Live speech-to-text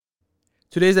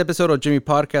Today's episode of Jimmy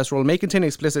Podcast World may contain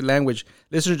explicit language.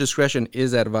 Listener discretion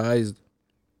is advised.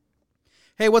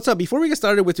 Hey, what's up? Before we get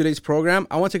started with today's program,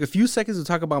 I want to take a few seconds to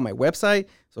talk about my website,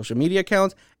 social media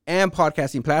accounts, and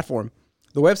podcasting platform.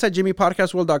 The website,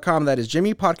 jimmypodcastworld.com, that is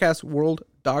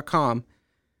jimmypodcastworld.com.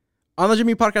 On the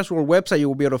Jimmy Podcast World website, you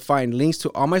will be able to find links to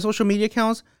all my social media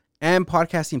accounts and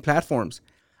podcasting platforms.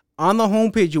 On the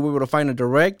homepage, you will be able to find a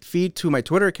direct feed to my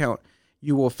Twitter account.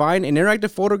 You will find an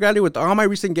interactive photo gallery with all my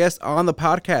recent guests on the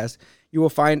podcast. You will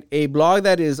find a blog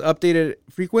that is updated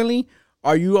frequently.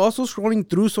 Are you also scrolling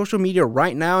through social media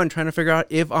right now and trying to figure out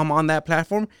if I'm on that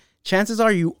platform? Chances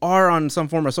are you are on some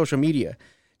form of social media.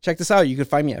 Check this out. You can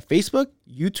find me at Facebook,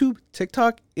 YouTube,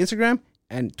 TikTok, Instagram,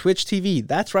 and Twitch TV.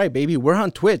 That's right, baby. We're on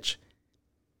Twitch.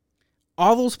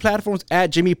 All those platforms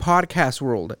at Jimmy Podcast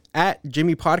World. At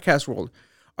Jimmy Podcast World.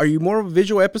 Are you more of a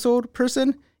visual episode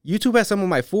person? YouTube has some of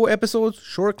my full episodes,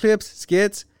 short clips,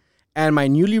 skits, and my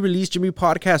newly released Jimmy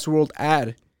Podcast World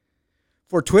ad.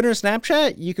 For Twitter and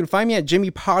Snapchat, you can find me at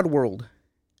Jimmy Pod World.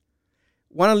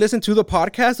 Want to listen to the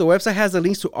podcast? The website has the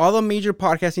links to all the major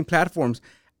podcasting platforms.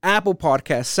 Apple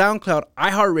Podcasts, SoundCloud,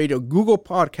 iHeartRadio, Google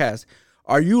Podcasts.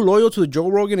 Are you loyal to the Joe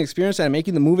Rogan Experience and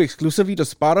making the move exclusively to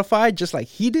Spotify just like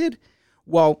he did?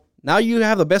 Well, now you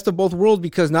have the best of both worlds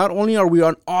because not only are we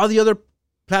on all the other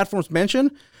platforms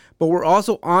mentioned, but we're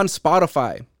also on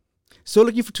Spotify. Still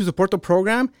looking to support the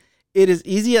program? It is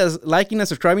easy as liking and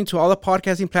subscribing to all the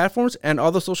podcasting platforms and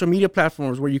all the social media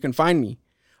platforms where you can find me.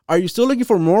 Are you still looking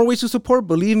for more ways to support?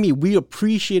 Believe me, we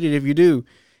appreciate it if you do.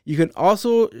 You can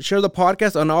also share the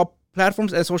podcast on all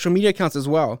platforms and social media accounts as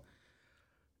well.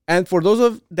 And for those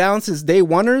of down since day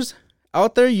oneers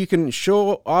out there, you can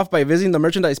show off by visiting the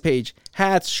merchandise page.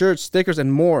 Hats, shirts, stickers,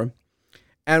 and more.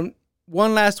 And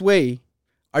one last way.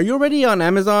 Are you already on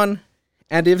Amazon?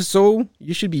 And if so,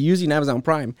 you should be using Amazon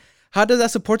Prime. How does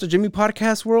that support the Jimmy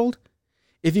Podcast World?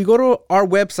 If you go to our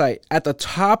website, at the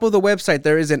top of the website,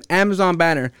 there is an Amazon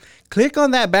banner. Click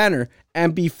on that banner.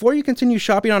 And before you continue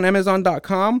shopping on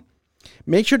Amazon.com,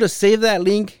 make sure to save that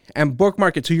link and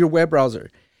bookmark it to your web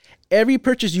browser. Every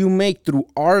purchase you make through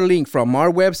our link from our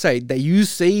website that you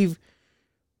save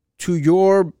to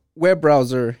your web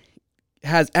browser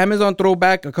has Amazon throw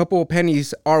back a couple of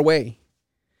pennies our way.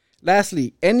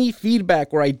 Lastly, any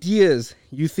feedback or ideas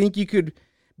you think you could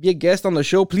be a guest on the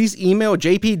show, please email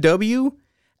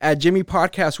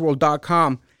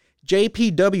jpw@jimmypodcastworld.com.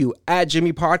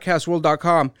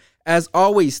 jpw@jimmypodcastworld.com. As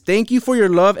always, thank you for your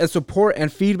love and support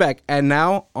and feedback. And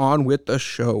now, on with the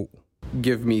show.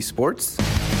 Give me sports.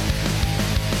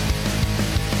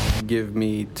 Give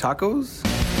me tacos.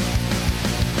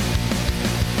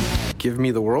 Give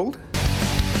me the world.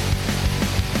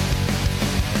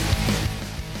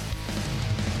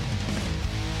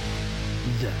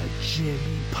 The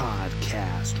Jimmy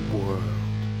Podcast World.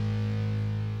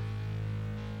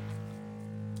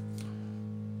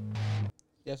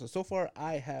 Yeah, so far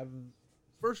I have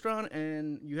first round,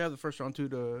 and you have the first round too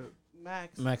to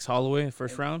Max Holloway,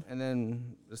 first round. And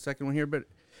then the second one here. But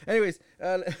anyways,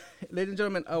 ladies and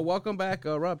gentlemen, welcome back.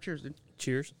 Rob, cheers, dude.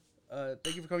 Cheers.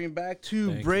 Thank you for coming back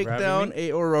to Thank break you for down having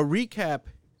a recap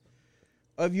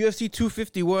of UFC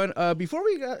 251. Before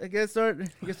we get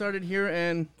started here,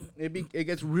 and it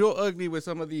gets real ugly with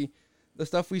some of the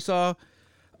stuff we saw.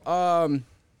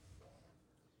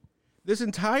 This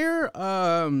entire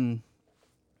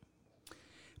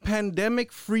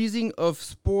pandemic freezing of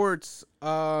sports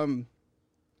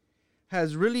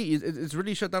has really it's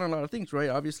really shut down a lot of things, right?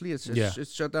 Obviously,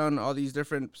 it's shut down all these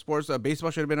different sports.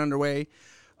 Baseball should have been underway.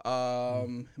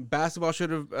 Basketball should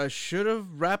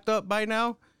have wrapped up by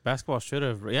now. Basketball should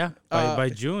have, by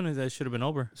June that should have been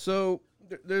over. So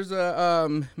there's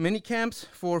mini camps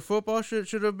for football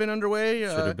should have been underway.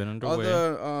 Should have been underway.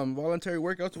 All the voluntary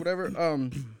workouts, whatever.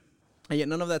 And yet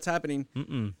none of that's happening.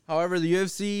 However, the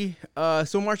UFC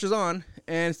still marches on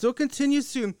and still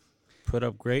continues to put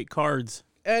up great cards.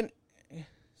 And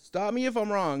stop me if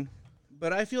I'm wrong,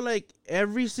 but I feel like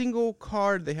every single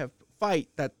card they have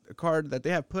that they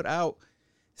have put out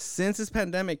since this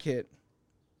pandemic hit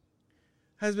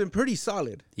has been pretty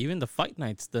solid. Even the fight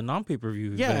nights, the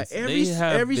non-pay-per-view events, every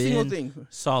single thing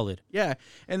solid. Yeah,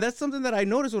 and that's something that I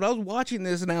noticed when I was watching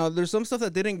this. Now, there's some stuff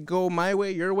that didn't go my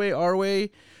way, your way, our way,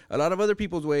 a lot of other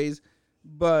people's ways,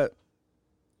 but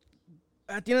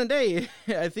at the end of the day,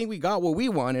 I think we got what we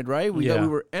wanted, right? We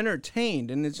were entertained,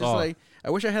 and it's just like,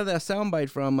 I wish I had that soundbite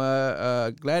from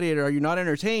Gladiator. Are you not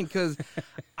entertained? Because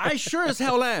I sure as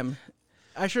hell am.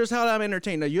 I sure as hell am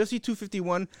entertained. Now, UFC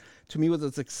 251 to me was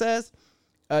a success.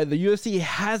 The UFC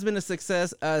has been a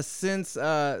success since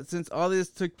all this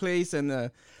took place,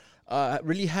 and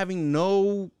really having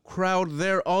no crowd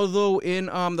there. Although in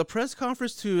the press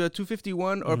conference to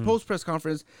 251 or post press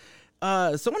conference,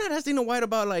 someone had asked Dana White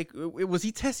about like, was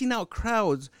he testing out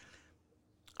crowds?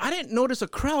 I didn't notice a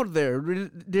crowd there. I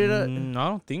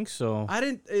don't think so. I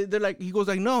didn't. They're like, he goes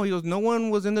like, no. He goes, no one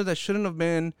was in there that shouldn't have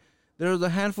been. There was a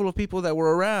handful of people that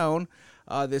were around.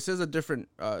 This is a different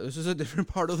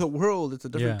part of the world. It's a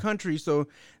different country, so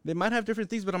they might have different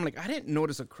things. But I'm like, I didn't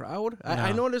notice a crowd. No.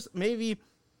 I noticed maybe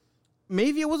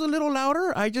it was a little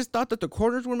louder. I just thought that the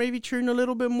corners were maybe cheering a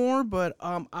little bit more. But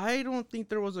I don't think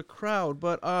there was a crowd.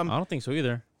 But I don't think so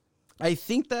either. I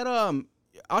think that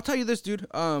I'll tell you this, dude.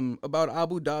 About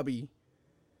Abu Dhabi.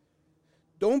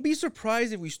 Don't be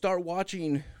surprised if we start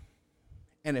watching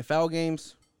NFL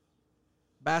games,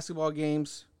 basketball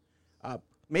games,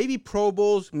 maybe Pro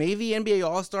Bowls, maybe NBA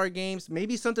All-Star games,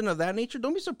 maybe something of that nature.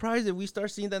 Don't be surprised if we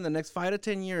start seeing that in the next 5 to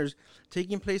 10 years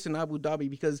taking place in Abu Dhabi,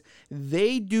 because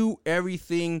they do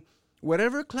everything,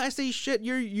 whatever Class A shit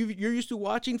you're used to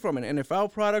watching from an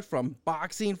NFL product, from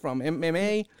boxing, from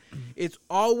MMA, it's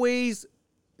always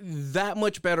that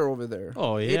much better over there.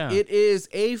 Oh yeah, it is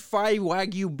A5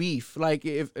 Wagyu beef. Like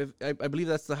if I believe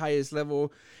that's the highest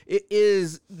level. It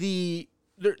is the.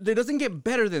 There doesn't get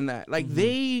better than that. Like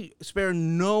they spare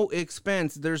no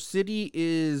expense. Their city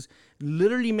is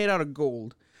literally made out of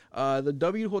gold. The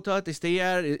W Hotel that they stay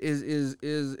at is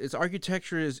its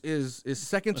architecture is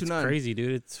second to none. It's crazy,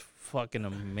 dude. It's fucking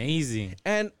amazing.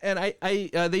 And I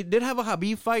they did have a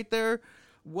Khabib fight there.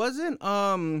 Wasn't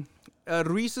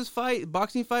Ruiz's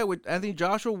boxing fight with Anthony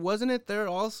Joshua, wasn't it there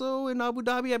also in Abu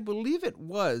Dhabi? I believe it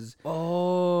was.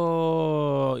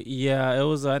 Oh yeah, it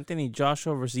was Anthony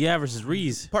Joshua versus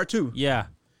Ruiz. Part 2. Yeah,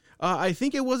 I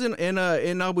think it was in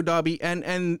Abu Dhabi,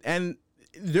 and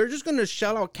they're just gonna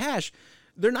shell out cash.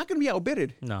 They're not gonna be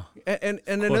outbidded. No, and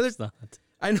another. Not.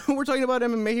 I know we're talking about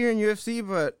MMA here in UFC,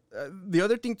 but the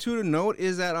other thing too to note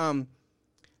is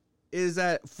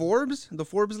that Forbes, the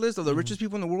Forbes list of the richest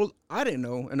people in the world, I didn't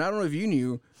know, and I don't know if you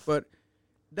knew, but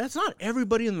that's not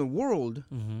everybody in the world.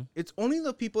 It's only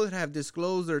the people that have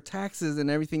disclosed their taxes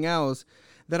and everything else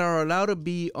that are allowed to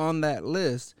be on that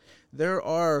list. There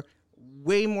are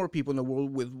way more people in the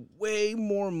world with way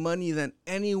more money than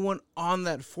anyone on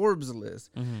that Forbes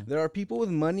list. There are people with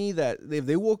money that if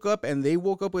they woke up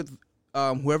with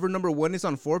whoever number 1 is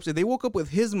on Forbes, if they woke up with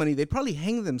his money, they'd probably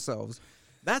hang themselves.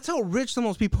 That's how rich some of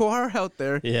those people are out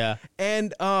there. Yeah.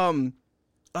 And don't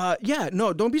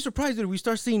be surprised if we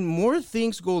start seeing more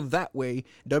things go that way.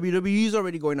 WWE's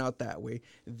already going out that way.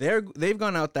 They've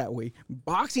gone out that way.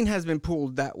 Boxing has been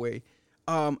pulled that way.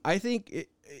 I think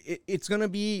it's gonna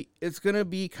be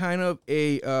kind of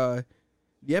the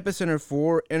epicenter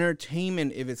for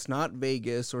entertainment if it's not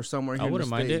Vegas or somewhere here in the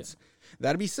States.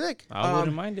 That'd be sick. I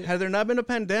wouldn't mind it. Had there not been a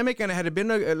pandemic and had it been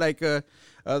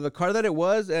the car that it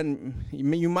was, and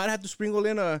you might have to sprinkle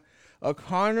in a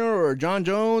Conor or John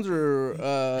Jones or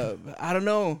I don't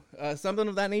know, something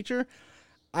of that nature,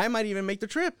 I might even make the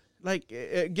trip. Like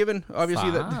given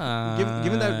obviously that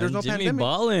given that there's no Jimmy pandemic.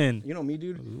 Ballin'. You know me,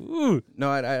 dude. Ooh.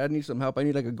 No, I need some help. I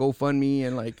need like a GoFundMe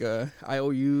and like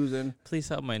IOUs and. Please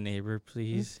help my neighbor,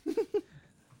 please.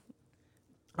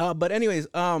 But anyways,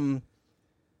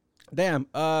 damn,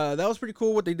 that was pretty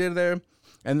cool what they did there,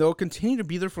 and they'll continue to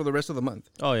be there for the rest of the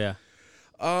month. Oh yeah.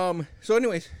 So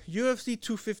anyways, UFC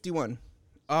 251.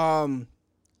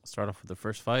 Start off with the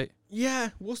first fight. Yeah,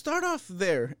 we'll start off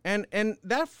there, and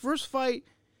that first fight,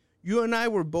 you and I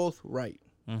were both right.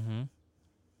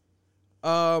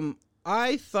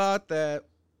 I thought that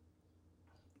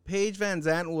Paige Van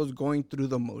Zandt was going through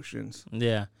the motions.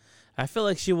 Yeah. I feel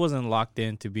like she wasn't locked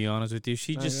in, to be honest with you.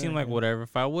 She just seemed like whatever.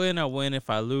 If I win, I win. If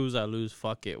I lose, I lose.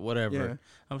 Fuck it. Whatever. Yeah.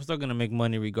 I'm still going to make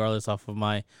money regardless off of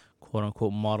my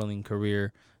quote-unquote modeling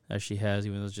career that she has,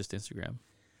 even though it's just Instagram.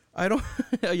 I don't.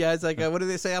 Yeah, it's like what do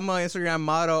they say? I'm an Instagram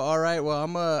model. All right. Well,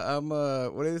 I'm a.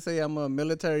 What do they say? I'm a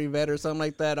military vet or something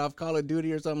like that, off Call of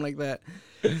Duty or something like that.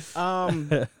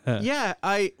 Yeah,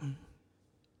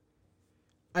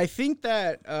 I think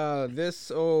that this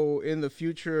in the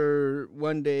future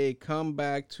one day come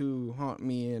back to haunt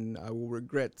me, and I will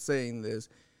regret saying this.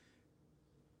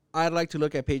 I'd like to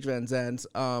look at Paige Van Zandt's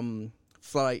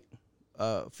flight.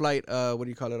 What do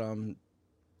you call it?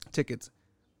 Tickets.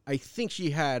 I think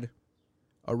she had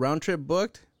a round trip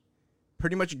booked,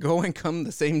 pretty much go and come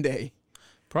the same day.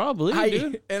 Probably,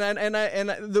 dude.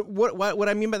 What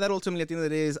I mean by that ultimately at the end of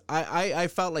the day is I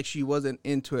felt like she wasn't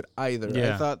into it either.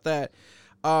 Yeah. I thought that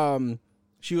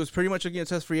she was pretty much looking at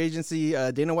test free agency.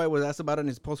 Dana White was asked about it in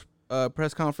his post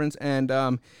press conference, and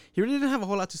he really didn't have a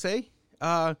whole lot to say.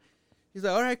 He's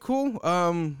like, all right, cool.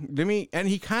 And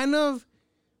he kind of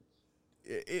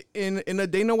in a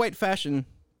Dana White fashion,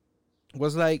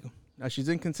 was like, she's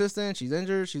inconsistent, she's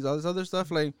injured, she's all this other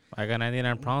stuff. Like, I got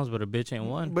 99 problems, but a bitch ain't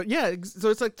one. But yeah, so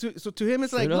it's like to him,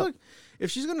 it's Straight like, up. look, if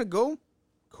she's gonna go,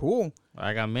 cool.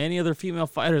 I got many other female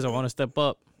fighters I want to step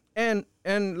up. And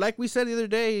like we said the other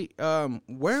day,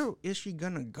 where is she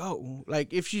gonna go?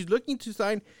 Like, if she's looking to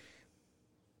sign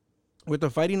with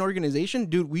a fighting organization,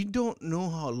 dude, we don't know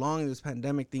how long this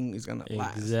pandemic thing is gonna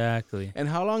last. Exactly. And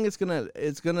how long it's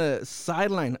gonna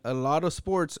sideline a lot of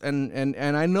sports. And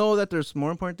I know that there's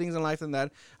more important things in life than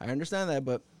that. I understand that,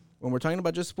 but when we're talking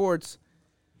about just sports,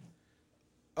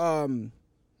 MMA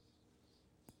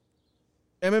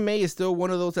is still one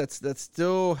of those that's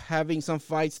still having some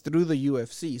fights through the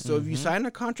UFC. So if you sign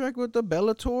a contract with the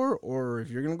Bellator, or if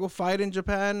you're gonna go fight in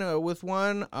Japan with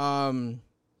one,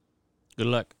 Good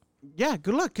luck. yeah,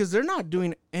 good luck, because they're not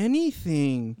doing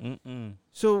anything.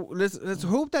 So let's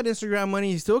hope that Instagram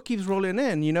money still keeps rolling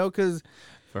in, you know, because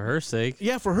For her sake.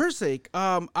 yeah, for her sake.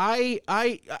 I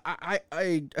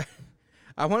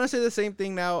want to say the same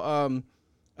thing now.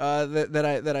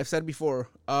 That I've said before.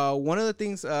 One of the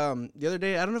things the other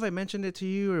day, I don't know if I mentioned it to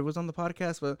you or it was on the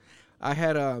podcast, but I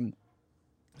had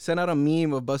sent out a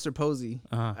meme of Buster Posey,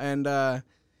 and I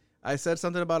said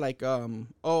something about like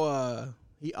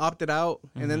he opted out,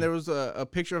 and then there was a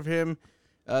picture of him.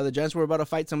 The Giants were about to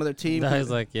fight some other team. I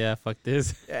was like, yeah, fuck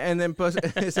this. And then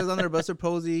it says on there, Buster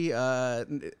Posey,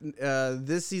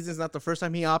 this season's not the first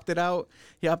time he opted out.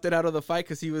 He opted out of the fight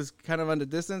because he was kind of on the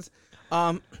distance.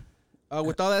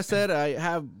 With all that said, I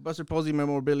have Buster Posey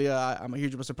memorabilia. I'm a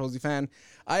huge Buster Posey fan.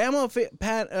 I am a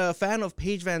fan of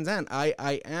Paige Van Zandt.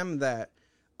 I am that.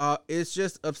 It's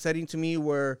just upsetting to me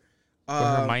where What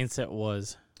her mindset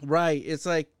was. right. It's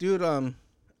like, dude,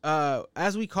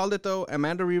 as we called it though,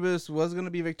 Amanda Ribas was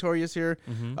gonna be victorious here.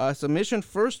 Submission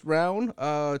first round. It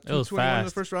was 221 in the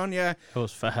fast. first round. Yeah, It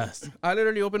was fast. I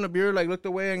literally opened a beer, like looked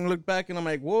away and looked back, and I'm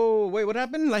like, whoa, wait, what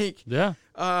happened? Like, Yeah.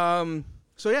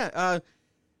 so yeah,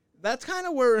 that's kind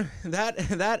of where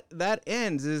that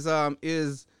ends.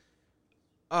 Is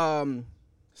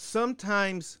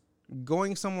sometimes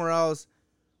going somewhere else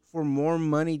for more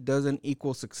money doesn't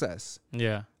equal success.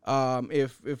 Yeah.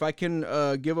 If I can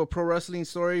give a pro wrestling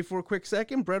story for a quick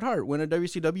second, Bret Hart went to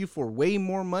WCW for way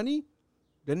more money,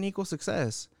 didn't equal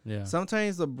success. Yeah.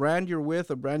 Sometimes the brand you're with,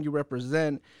 the brand you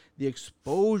represent, the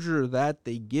exposure that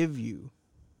they give you,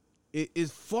 it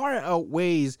far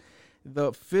outweighs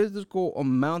the physical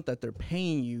amount that they're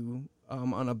paying you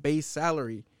on a base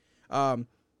salary.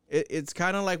 It's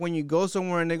kind of like when you go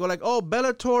somewhere and they go like, oh,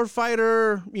 Bellator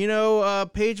fighter,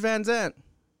 Paige Van Zandt.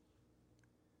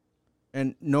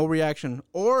 And no reaction.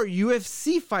 Or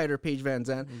UFC fighter Paige Van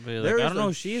Zandt. Like, I don't know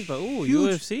who she is, but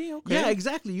UFC? Okay. Yeah,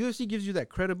 exactly. UFC gives you that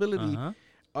credibility.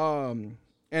 Uh-huh.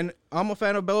 And I'm a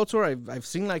fan of Bellator. I've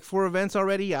seen like 4 events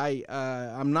already.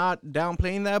 I'm not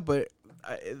downplaying that, but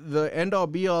the end all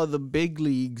be all, the big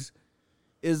leagues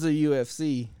is the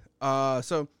UFC.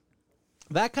 So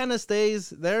that kind of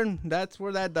stays there. That's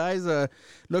where that dies.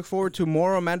 Look forward to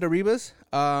more Amanda Ribas.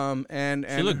 And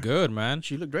She looked good, man.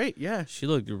 She looked great. Yeah. She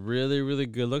looked really, really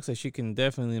good. Looks like she can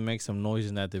definitely make some noise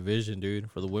in that division, dude,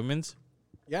 for the women's.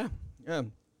 Yeah.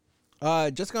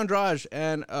 Jessica Andrade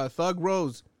and Thug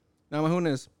Rose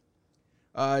Namajunas.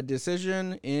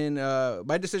 Decision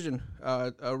by decision.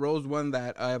 Rose won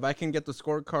that. If I can get the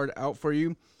scorecard out for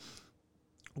you,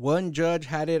 one judge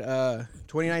had it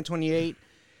 29-28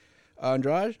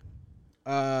 Andrade.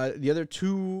 The other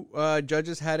 2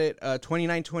 judges had it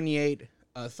 29-28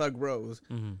 Thug Rose.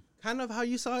 Kind of how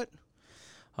you saw it.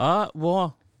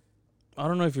 Well, I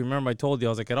don't know if you remember. I told you, I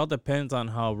was like, it all depends on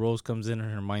how Rose comes in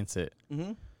and her mindset.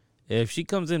 If she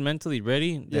comes in mentally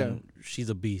ready, then she's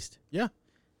a beast. Yeah.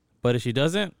 But if she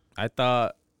doesn't, I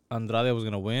thought Andrade was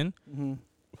gonna win.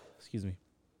 Excuse me.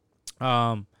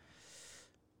 I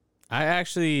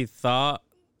actually thought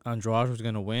Andrade was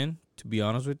gonna win, to be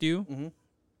honest with you.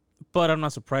 But I'm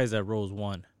not surprised that Rose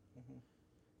won.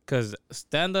 Because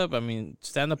stand up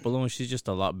alone, she's just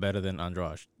a lot better than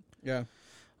Andrade. Yeah.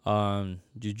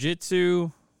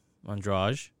 Jiu-jitsu,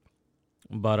 Andrade.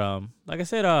 But like I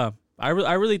said, I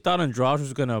really thought Andrade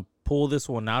was gonna pull this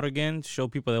one out again, to show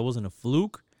people that it wasn't a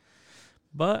fluke.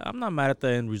 But I'm not mad at the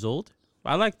end result.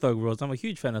 I like Thug Rose. I'm a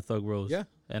huge fan of Thug Rose. Yeah.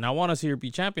 And I want to see her be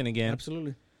champion again.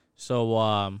 Absolutely.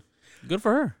 So, good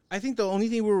for her. I think the only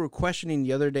thing we were questioning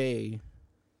the other day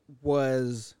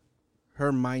was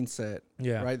her mindset.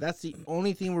 Yeah. Right? That's the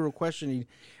only thing we were questioning.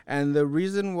 And the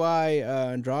reason why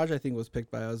Andrade, I think, was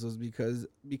picked by us was because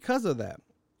of that.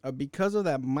 Because of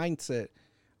that mindset.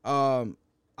 I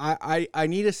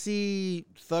need to see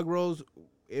Thug Rose,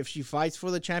 if she fights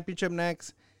for the championship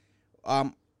next.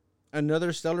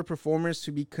 another stellar performance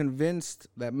to be convinced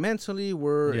that mentally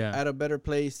we're Yeah. at a better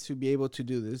place to be able to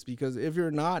do this. Because if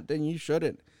you're not, then you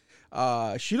shouldn't.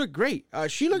 She looked great.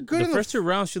 She looked good The in first two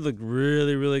rounds, she looked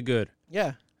really, really good.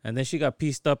 Yeah, And then she got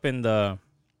pieced up in the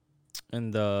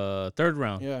third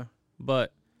round. yeah.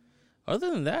 But other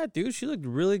than that, dude, she looked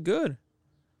really good.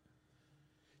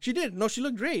 She did. No, she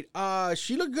looked great.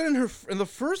 She looked good in the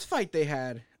first fight they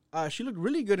had. She looked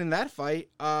really good in that fight.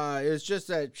 It's just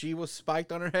that she was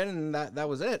spiked on her head, and that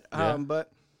was it. Yeah.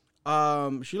 But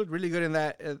she looked really good in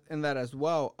that as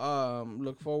well.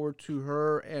 Look forward to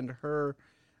her and her.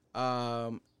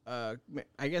 I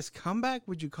guess comeback.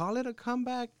 Would you call it a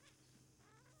comeback?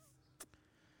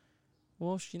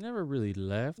 Well, she never really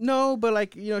left. No, but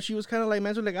like she was kind of like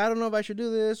mentally like I don't know if I should do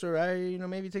this or I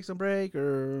maybe take some break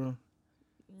or.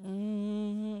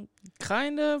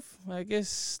 Kind of, I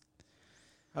guess.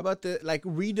 How about the like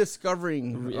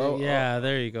rediscovering? Yeah,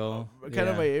 there you go. Kind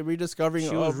of a rediscovering.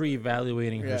 She was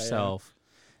reevaluating Yeah, herself,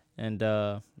 and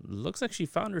looks like she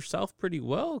found herself pretty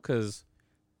well. Cause,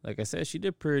 like I said, she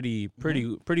did pretty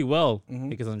well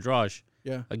against Andrade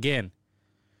Yeah. again.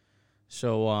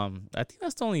 So I think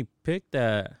that's the only pick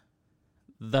that's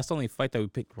the only fight that we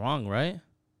picked wrong, right?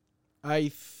 I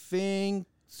think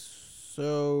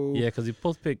so. Yeah, because we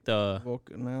both picked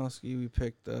Volkanovski. We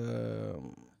picked. I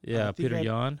think Peter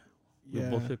Yan. Yeah. We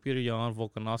both picked Peter Yan,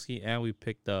 Volkanovski, and we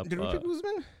picked up. Did we pick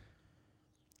Usman?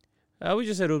 We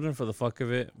just said Usman for the fuck of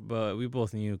it, but we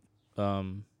both knew.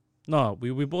 No,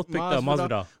 we both picked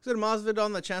Masvidal. Said Masvidal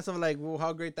on the chance of like, well,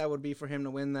 how great that would be for him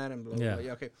to win that and blah blah. Yeah. Blah.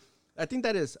 Yeah. Okay. I think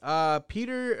that is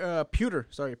Pewter.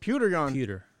 Sorry, Pewter Yan.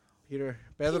 Peter.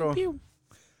 Pedro. Pew,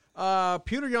 pew.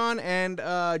 Pewter Yan and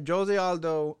Jose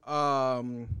Aldo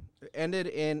ended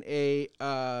in a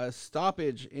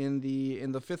stoppage in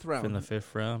the fifth round. In the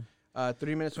fifth round.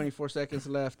 3 minutes 24 seconds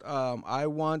left. I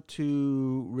want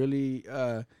to really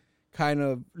kind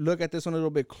of look at this one a little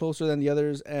bit closer than the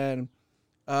others, and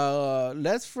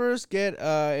let's first get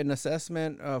an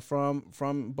assessment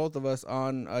from both of us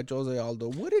on Jose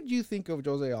Aldo. What did you think of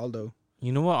Jose Aldo?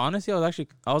 You know what? Honestly, I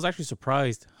was actually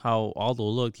surprised how Aldo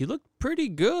looked. He looked pretty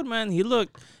good, man. He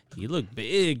looked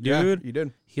big, dude. Yeah, you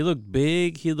did. He looked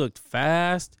big. He looked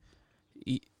fast.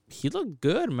 He looked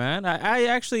good, man. I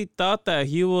actually thought that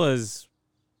he was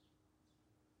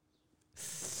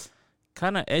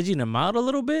kind of edging him out a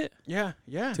little bit. Yeah.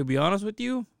 To be honest with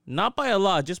you, not by a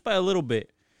lot, just by a little bit.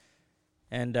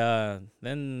 And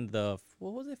then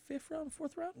what was it,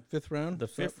 fourth round? Fifth round. The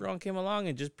fifth round came along,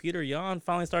 and just Peter Yan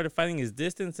finally started finding his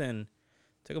distance, and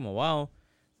took him a while.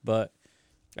 But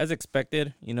as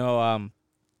expected, I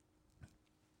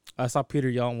saw Peter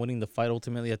Yan winning the fight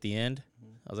ultimately at the end.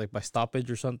 I was like, by stoppage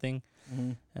or something.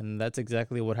 And that's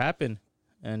exactly what happened.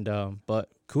 And but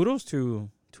kudos to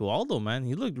Aldo, man.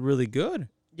 He looked really good.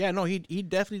 Yeah, no, he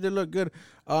definitely did look good.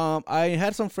 I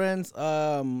had some friends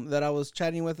that I was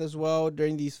chatting with as well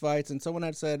during these fights, and someone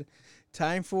had said,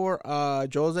 time for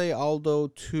Jose Aldo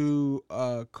to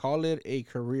call it a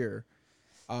career.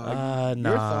 Your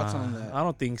thoughts on that? I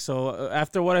don't think so.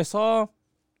 After what I saw,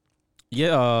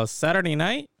 Saturday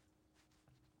night,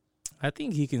 I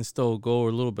think he can still go a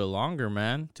little bit longer,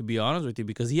 man, to be honest with you,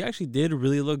 because he actually did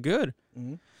really look good.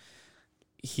 Mm-hmm.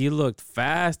 He looked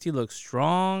fast. He looked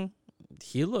strong.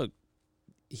 He looked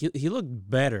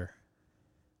better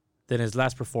than his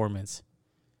last performance.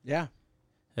 Yeah.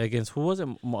 Against, who was it?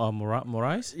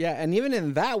 Moraes? Yeah, and even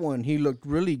in that one, he looked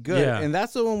really good. Yeah. And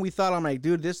that's the one we thought, I'm like,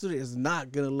 dude, this dude is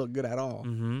not going to look good at all.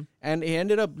 Mm-hmm. And he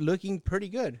ended up looking pretty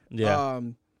good. Yeah.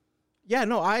 Yeah,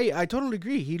 no, I totally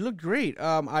agree. He looked great.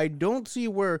 I don't see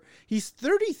where he's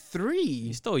 33.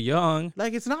 He's still young.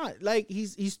 Like, it's not like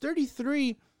he's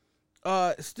 33.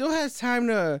 Still has time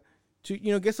to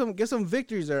get some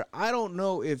victories there. I don't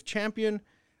know if champion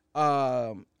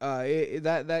that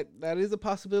is a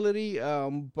possibility.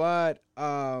 But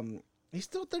he's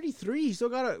still 33. He's still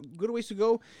got a good ways to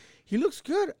go. He looks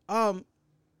good.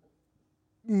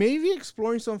 Maybe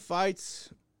exploring some fights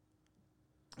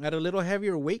at a little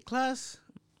heavier weight class.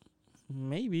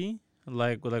 Maybe.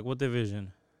 Like what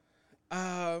division?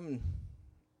 I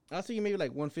was thinking maybe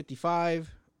like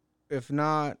 155. If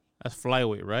not, That's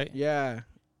flyweight, right? yeah.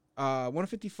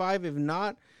 155. If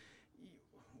not,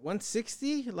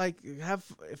 160. Like have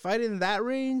fight in that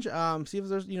range. See if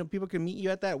there's people can meet you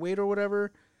at that weight or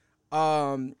whatever.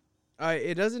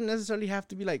 It doesn't necessarily have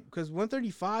to be like, because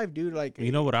 135, dude. Like,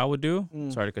 You know what I would do?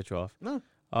 Mm. Sorry to cut you off. No.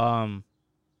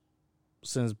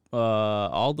 Since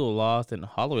Aldo lost and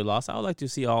Holloway lost, I would like to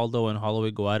see Aldo and Holloway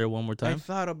go at it one more I time.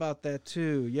 thought about that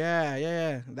too.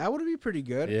 Yeah. That would be pretty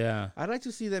good. Yeah. I'd like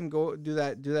to see them go do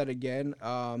that again.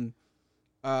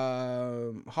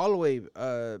 Holloway,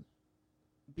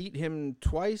 beat him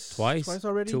twice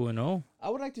already. 2-0. I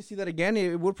would like to see that again.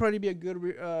 It would probably be a good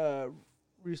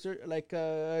research, like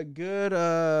a good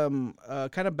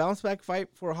kind of bounce back fight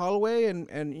for Holloway,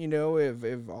 and you know,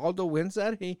 if Aldo wins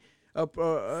that, he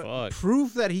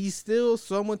proof that he's still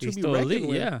someone to He's be still reckoned elite,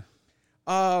 with. yeah.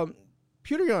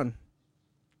 Petr Yan,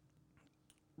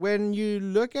 when you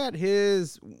look at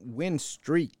his win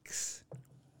streaks,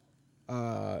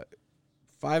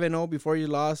 5-0 before he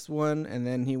lost one, and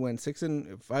then he went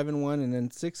 5-1, and then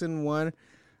 6-1,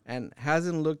 and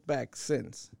hasn't looked back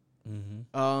since.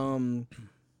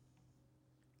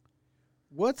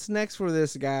 What's next for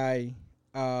this guy?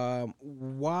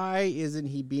 Why isn't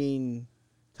he being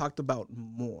talked about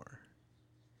more?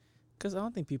 Because I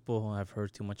don't think people have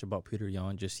heard too much about Petr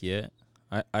Yan just yet.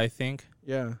 I think.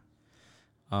 Yeah.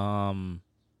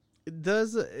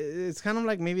 It's kind of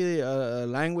like maybe a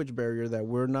language barrier that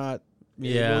we're not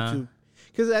able to.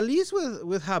 Because at least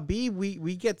with Khabib,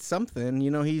 we get something. You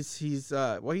know, he's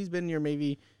been here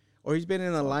maybe, or he's been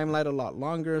in the limelight a lot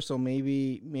longer, so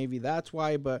maybe that's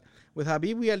why. But with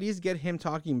Khabib, we at least get him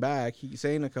talking back. He's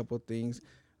saying a couple of things.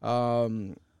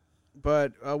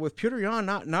 But with Petr Yan,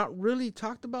 not really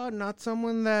talked about. Not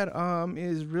someone that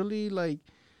is really like,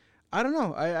 I don't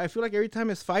know. I feel like every time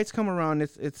his fights come around,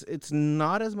 it's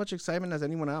not as much excitement as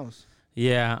anyone else.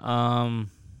 Yeah.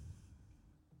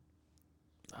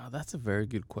 That's a very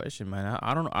good question, man.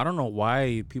 I don't know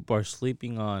why people are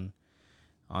sleeping on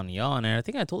Yan. And I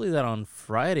think I told you that on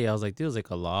Friday. I was like, dude, there's like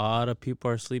a lot of people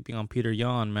are sleeping on Petr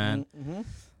Yan, man.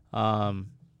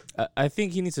 I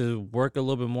think he needs to work a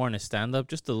little bit more on his stand-up,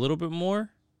 just a little bit more.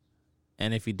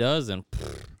 And if he does, then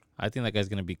I think that guy's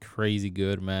going to be crazy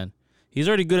good, man. He's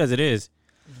already good as it is.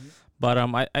 But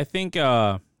I think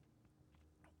if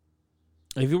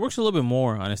he works a little bit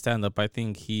more on his stand-up, I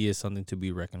think he is something to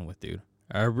be reckoned with, dude.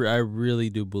 I really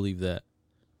do believe that.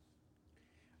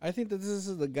 I think that this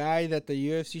is the guy that the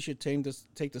UFC should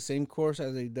take the same course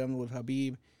as they've done with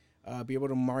Khabib. Be able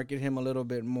to market him a little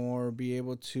bit more, be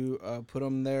able to put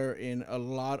him there in a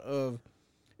lot of,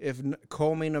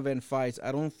 co-main event fights.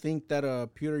 I don't think that a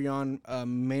Petr Yan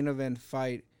main event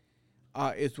fight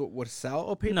is what would sell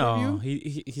a pay-per-view. No,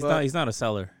 he's not a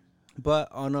seller.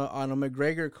 But on a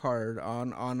McGregor card,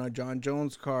 on a John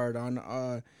Jones card, on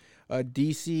a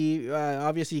DC,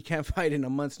 obviously you can't fight in a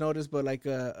month's notice, but like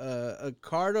a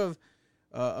card of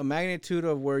a magnitude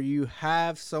of where you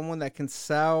have someone that can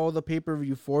sell the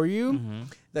pay-per-view for you,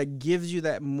 that gives you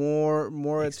that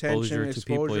more exposure to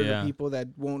people that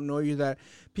won't know you, that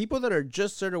people that are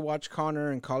just there to watch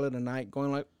Conor and call it a night,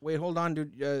 going like, wait, hold on,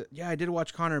 dude, yeah, I did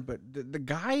watch Conor, but the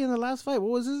guy in the last fight,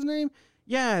 what was his name?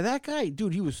 Yeah, that guy,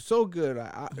 dude, he was so good.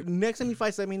 Next time he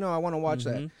fights, let me know. I want to watch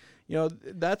that. You know,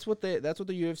 that's what the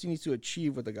UFC needs to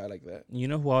achieve with a guy like that. You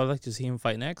know who I would like to see him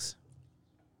fight next?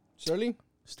 Sterling,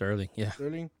 yeah.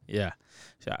 Sterling. Yeah.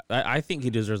 So I think he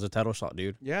deserves a title shot,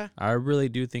 dude. Yeah. I really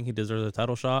do think he deserves a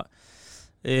title shot.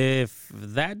 If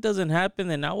that doesn't happen,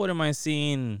 then now what am I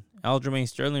seeing? Aljamain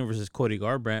Sterling versus Cody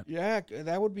Garbrandt. Yeah,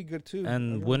 that would be good too.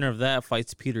 And winner of that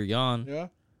fights Petr Yan. Yeah.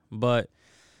 But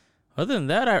other than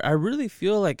that, I really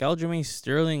feel like Aljamain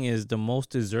Sterling is the most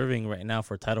deserving right now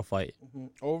for a title fight.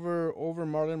 Over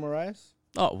Marlon Moraes?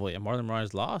 Oh, well, yeah, Marlon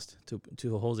Moraes lost to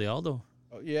Jose Aldo.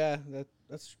 Oh, yeah,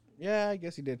 that's yeah, I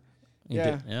guess he did. He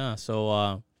did. Yeah, so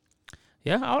I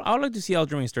would like to see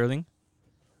Aljamain Sterling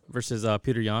versus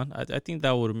Petr Yan. I think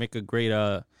that would make a great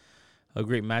matchup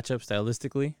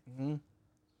stylistically.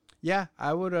 Yeah,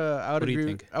 I would agree. You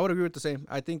think? I would agree with the same.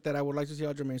 I think that I would like to see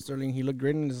Aljamain Sterling. He looked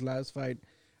great in his last fight.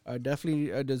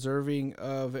 Definitely deserving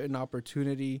of an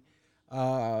opportunity.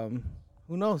 Who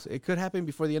knows? It could happen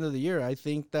before the end of the year. I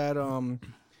think that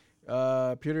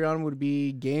Petr Yan would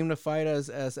be game to fight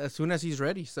as soon as he's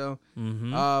ready. So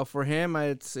for him,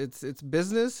 it's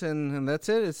business and that's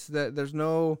it. It's that there's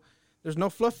no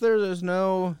fluff there. There's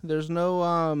no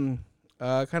kind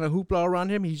of hoopla around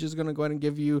him. He's just gonna go ahead and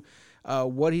give you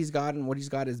what he's got, and what he's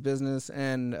got is business.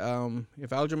 And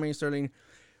if Aljamain Sterling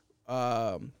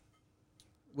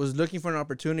was looking for an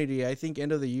opportunity, I think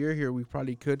end of the year here we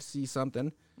probably could see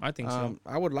something. I think so.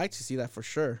 I would like to see that for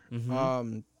sure.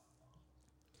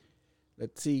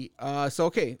 Let's see.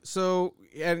 So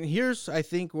and here's, I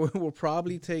think we'll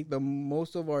probably take the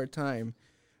most of our time.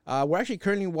 We're actually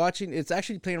currently watching. It's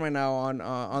actually playing right now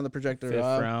on the projector. Fifth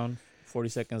round, 40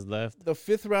 seconds left. The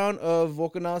fifth round of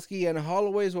Volkanovski and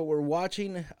Holloway is what we're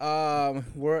watching.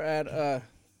 We're at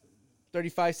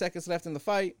 35 seconds left in the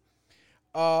fight.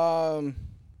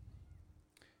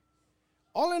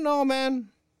 All in all, man,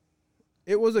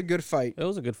 it was a good fight. It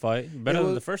was a good fight. Better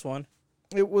than the first one.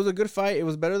 It was a good fight. It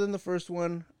was better than the first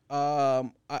one.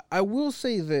 I will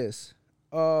say this.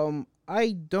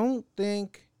 I don't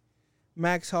think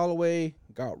Max Holloway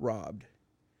got robbed.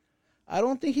 I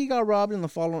don't think he got robbed in the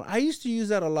following. I used to use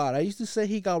that a lot. I used to say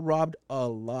he got robbed a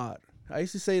lot. I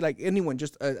used to say like anyone,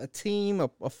 just a team,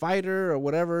 a fighter or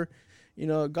whatever,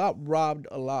 got robbed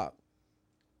a lot.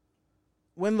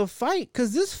 When the fight,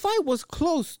 because this fight was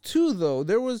close too, though.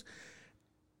 There was,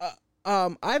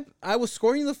 I was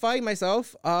scoring the fight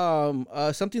myself.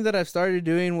 Something that I've started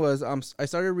doing was I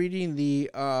started reading the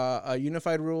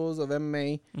unified rules of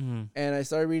MMA, and I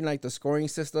started reading like the scoring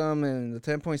system and the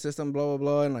 10-point system, blah blah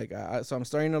blah, and like so I'm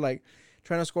starting to like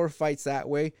trying to score fights that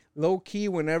way. Low key,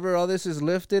 whenever all this is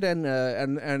lifted and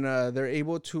they're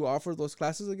able to offer those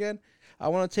classes again, I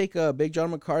want to take Big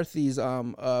John McCarthy's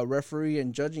referee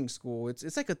and judging school.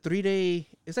 It's like a 3-day,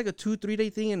 it's like a 2-3 day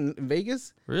thing in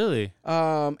Vegas. Really?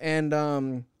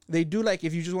 They do like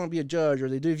if you just want to be a judge, or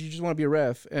they do if you just want to be a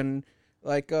ref, and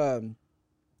like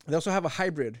they also have a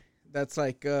hybrid that's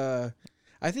like I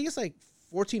think it's like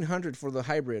 $1,400 for the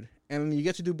hybrid, and you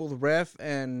get to do both ref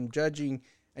and judging.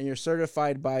 And you're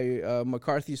certified by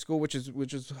McCarthy School, which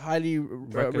is highly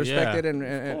respected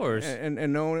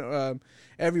and known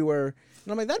everywhere.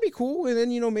 And I'm like, that'd be cool. And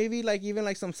then maybe like even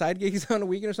like some side gigs on a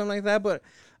weekend or something like that. But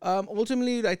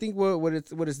ultimately, I think what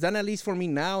it's done, at least for me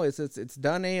now, is it's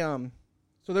done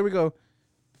So there we go.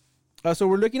 So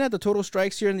we're looking at the total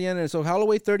strikes here in the end. And so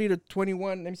Holloway 30-21.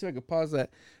 Let me see if I can pause that.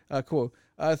 Cool.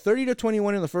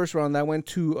 30-21 in the first round. That went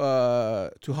to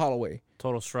Holloway.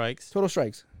 Total strikes.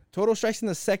 Total strikes in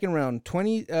the second round,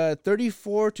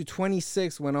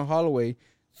 34-26 went on Holloway.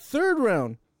 Third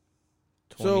round,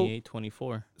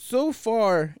 28-24. So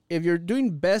far, if you're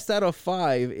doing best out of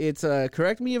 5, it's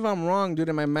correct me if I'm wrong, dude,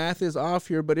 and my math is off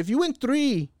here. But if you win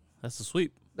 3, that's a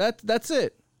sweep. That's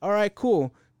it. All right,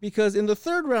 cool. Because in the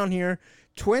third round here,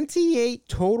 28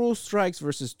 total strikes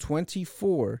versus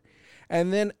 24,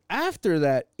 and then after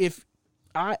that,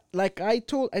 I think I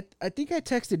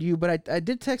texted you, but I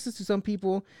did text this to some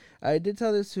people. I did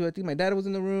tell this to, I think my dad was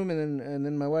in the room, and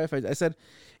then my wife. I said,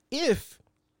 if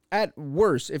at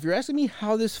worst, if you're asking me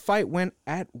how this fight went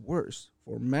at worst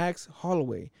for Max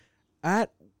Holloway,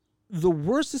 at the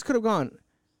worst this could have gone,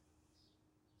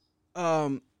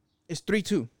 is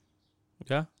 3-2.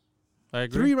 Yeah, I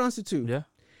agree. 3 rounds to 2. Yeah.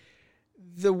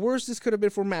 The worst this could have been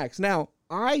for Max. Now,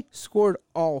 I scored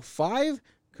all 5.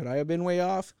 Could I have been way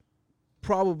off?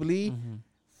 Probably.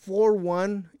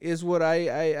 4-1 is what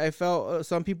I felt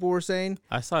some people were saying.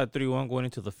 I saw it 3-1 going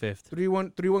into the 5th.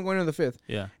 3-1 going into the 5th.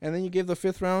 Yeah. And then you gave the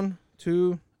 5th round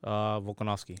to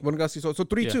Volkanovski. So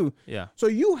 3-2. Yeah. So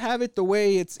you have it the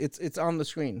way it's on the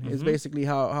screen. It's basically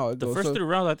how it goes. The first 3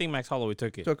 rounds, I think Max Holloway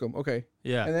took it. Took him. Okay.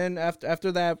 Yeah. And then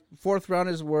after that 4th round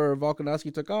is where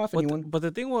Volkanovski took off and he won. But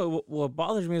the thing what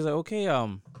bothers me is like, okay,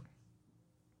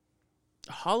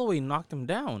 Holloway knocked him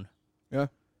down. Yeah.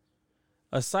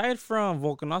 Aside from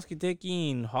Volkanovski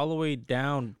taking Holloway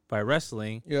down by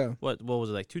wrestling, yeah, what was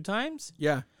it, like 2 times?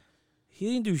 Yeah,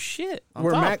 he didn't do shit.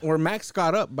 Where Max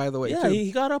got up, by the way. Yeah, too.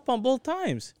 He got up on both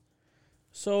times.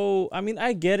 So I mean,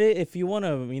 I get it. If you want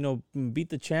to,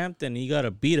 beat the champ, then you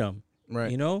gotta beat him.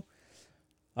 Right. Don't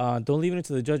leave it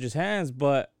into the judge's hands.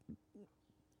 But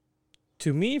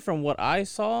to me, from what I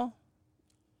saw,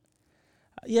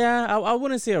 yeah, I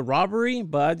wouldn't say a robbery,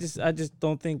 but I just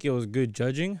don't think it was good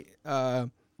judging.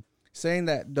 Saying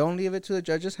that don't leave it to the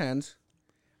judge's hands.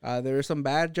 There is some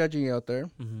bad judging out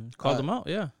there. Called him out,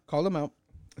 yeah. Called him out.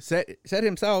 Said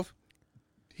himself,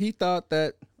 he thought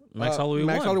that Max Holloway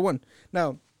won.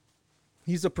 Now,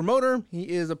 he's a promoter. He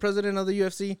is a president of the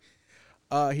UFC.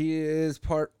 He is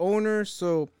part owner,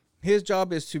 so his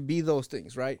job is to be those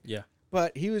things, right? Yeah.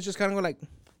 But he was just kind of going like,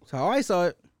 that's how I saw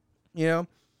it,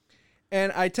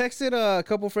 And I texted a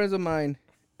couple friends of mine,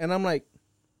 and I'm like,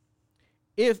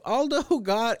 if Aldo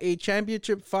got a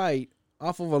championship fight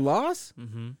off of a loss,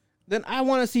 then I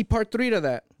want to see part 3 to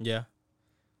that. Yeah.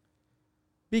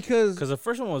 Because the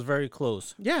first one was very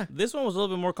close. Yeah. This one was a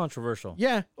little bit more controversial.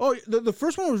 Yeah. Oh, the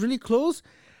first one was really close.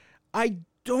 I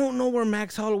don't know where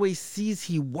Max Holloway sees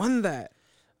he won that.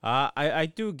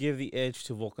 I do give the edge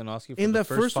to Volkanovski for in the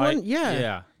first fight. one. Yeah.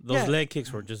 Yeah. Those leg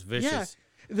kicks were just vicious.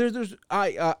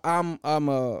 Yeah. I'm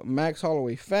a Max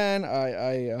Holloway fan.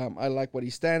 I like what he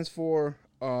stands for.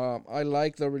 I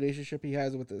like the relationship he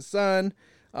has with his son.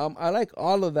 I like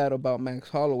all of that about Max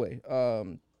Holloway.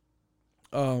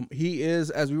 He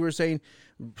is, as we were saying,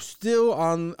 still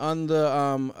on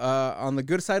the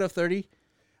good side of 30.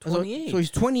 28. So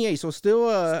he's 28. So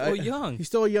still young. He's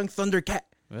still a young Thundercat.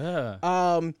 Yeah.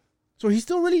 So he's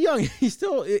still really young.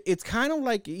 It's kind of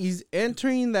like he's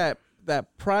entering that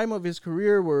prime of his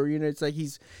career where, it's like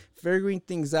he's figuring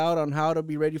things out on how to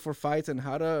be ready for fights and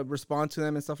how to respond to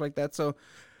them and stuff like that. So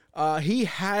He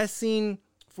has seen,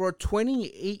 for a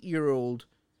 28-year-old,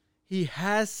 he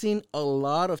has seen a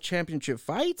lot of championship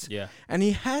fights. Yeah. And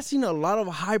he has seen a lot of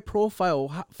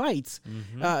high-profile fights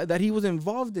that he was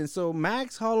involved in. So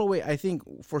Max Holloway, I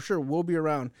think, for sure, will be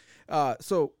around.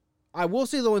 So I will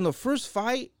say, though, in the first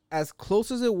fight, as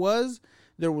close as it was,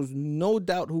 there was no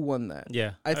doubt who won that.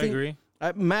 Yeah, I think agree.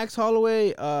 Max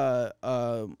Holloway, what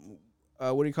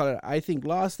do you call it? I think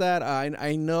lost that.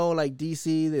 I know, like,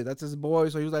 DC, that's his boy.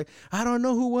 So he was like, I don't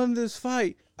know who won this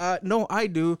fight. No, I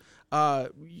do.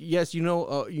 Yes, you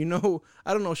know,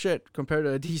 I don't know shit compared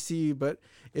to DC, but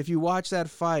if you watch that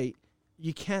fight,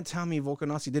 you can't tell me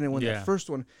Volkanovski didn't win that first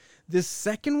one. This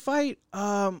second fight,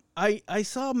 I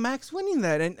saw Max winning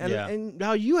that, and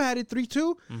how you had it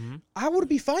 3-2, I would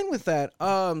be fine with that.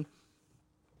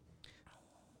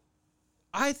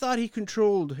 I thought he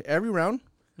controlled every round.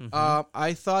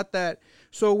 I thought that.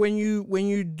 So when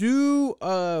you do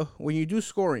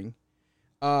scoring,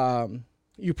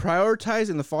 you prioritize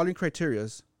in the following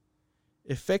criterias: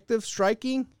 effective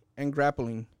striking and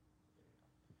grappling.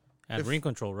 And ring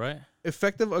control, right?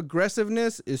 Effective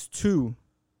aggressiveness is 2.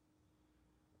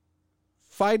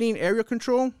 Fighting area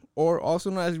control, or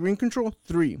also known as ring control,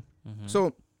 3.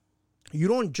 So you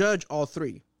don't judge all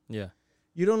 3. Yeah.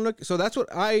 You don't look. So that's what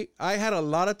I had a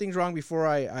lot of things wrong before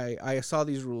I saw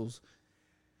these rules.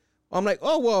 I'm like,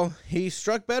 oh, well, he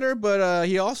struck better, but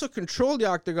he also controlled the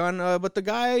octagon. But the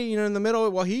guy, in the middle,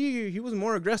 well, he was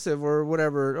more aggressive or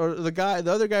whatever. Or the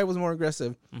other guy was more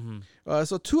aggressive.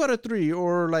 So 2 out of 3,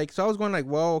 or like, so I was going like,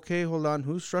 well, okay, hold on,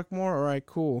 who struck more? All right,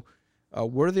 cool.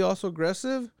 Were they also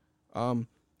aggressive?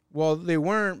 Well, they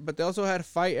weren't, but they also had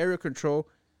fight area control.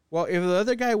 Well, if the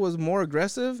other guy was more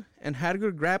aggressive and had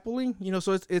good grappling,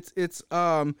 so it's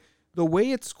the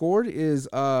way it's scored is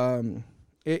or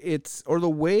the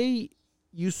way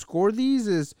you score these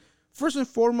is first and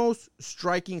foremost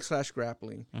striking /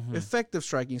 grappling, effective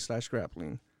striking /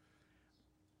 grappling.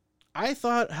 I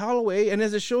thought Holloway, and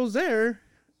as it shows there,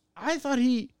 I thought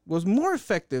he was more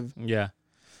effective. Yeah.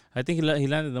 I think he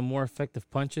landed the more effective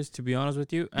punches, to be honest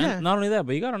with you. And not only that,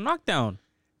 but he got a knockdown.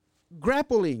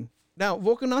 Grappling. Now,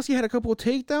 Volkanovski had a couple of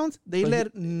takedowns. They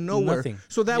led nowhere. Nothing.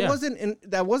 So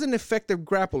that wasn't effective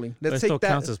grappling. But it still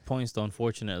counts as points, though,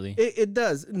 unfortunately. It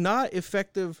does. Not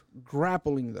effective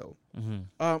grappling, though.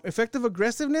 Effective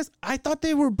aggressiveness, I thought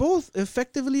they were both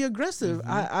effectively aggressive.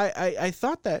 I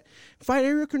thought that. Fight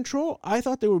area control, I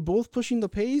thought they were both pushing the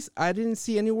pace. I didn't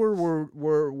see anywhere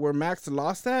where Max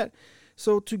lost that.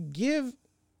 So to give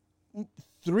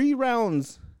 3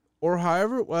 rounds... or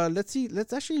however, let's see.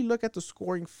 Let's actually look at the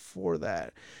scoring for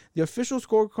that. The official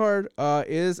scorecard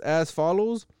is as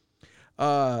follows.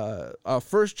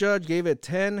 First judge gave it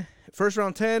 10. First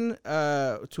round 10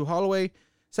 to Holloway.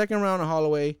 Second round to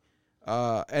Holloway.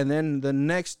 And then the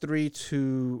next 3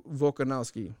 to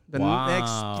Volkanovski. The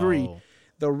next 3.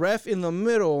 The ref in the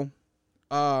middle,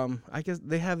 I guess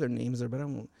they have their names there, but I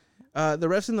won't. The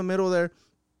refs in the middle there,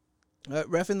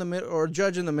 or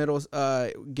judge in the middle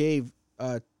gave...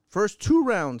 first 2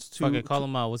 rounds to... Fuck it, call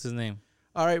him out. What's his name?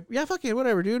 All right. Yeah, fuck it.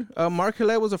 Whatever, dude. Mark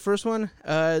Hillette was the first one.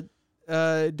 David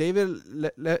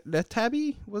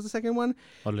Letabi was the second one.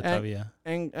 Oh, Letabi, yeah.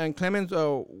 And Clemens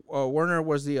Werner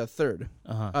was the third.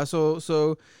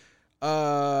 So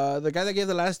the guy that gave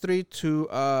the last 3 to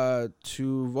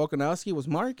Volkanovski was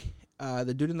Mark.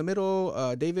 The dude in the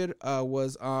middle, David,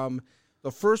 was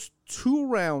the first 2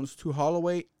 rounds to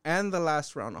Holloway and the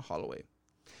last round to Holloway.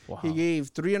 Wow. He gave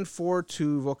 3 and 4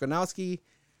 to Volkanovski.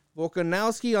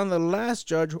 Volkanovski on the last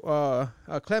judge,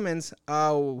 Clemens,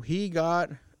 he got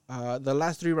the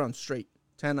last 3 rounds straight,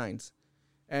 10-9s.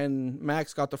 And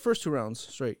Max got the first 2 rounds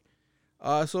straight.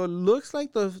 So it looks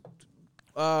like the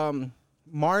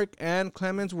Mark and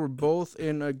Clemens were both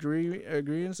in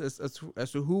agreement as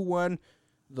to who won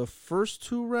the first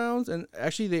 2 rounds. And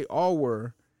actually, they all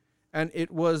were. And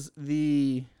it was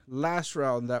the last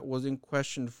round that was in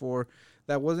question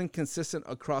that wasn't consistent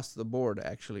across the board,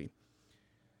 actually.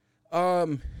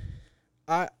 Was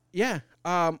it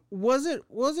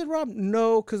Rob?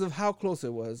 No, because of how close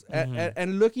it was.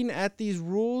 And looking at these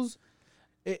rules,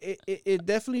 it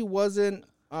definitely wasn't.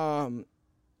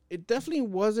 It definitely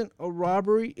wasn't a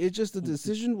robbery. It's just the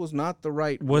decision was not the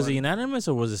right. Was it unanimous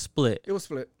or was it split? It was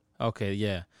split. Okay,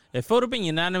 yeah. If it would have been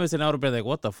unanimous, then I would have been like,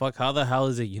 what the fuck? How the hell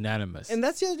is it unanimous? And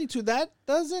that's the other thing, too. That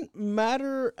doesn't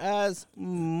matter as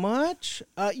much.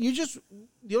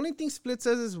 The only thing split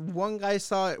says is one guy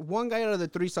out of the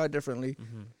 3 saw it differently.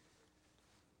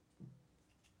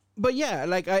 But yeah,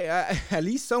 like, I at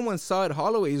least someone saw it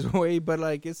Holloway's way, but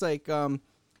like, it's like, so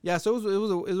it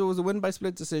was a win by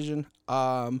split decision.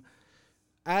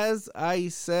 As I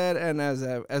said, and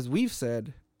as we've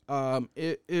said,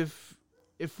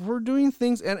 If we're doing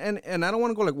things, and I don't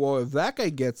want to go like, well, if that guy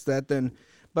gets that, then,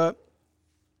 but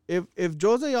if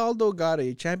Jose Aldo got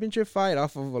a championship fight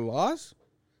off of a loss,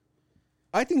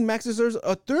 I think Max deserves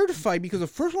a third fight because the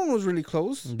first one was really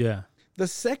close. Yeah. The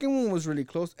second one was really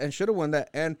close and should have won that.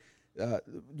 And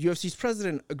UFC's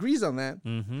president agrees on that.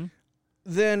 Mm-hmm.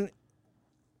 Then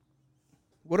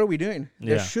what are we doing?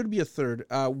 Yeah. There should be a third.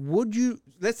 Would you?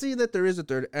 Let's say that there is a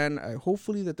third, and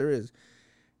hopefully that there is.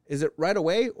 Is it right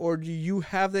away, or do you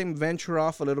have them venture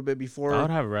off a little bit before? I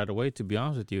would have it right away, to be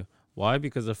honest with you. Why?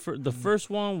 Because the first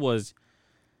one was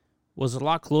a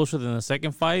lot closer than the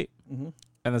second fight. Mm-hmm.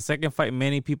 And the second fight,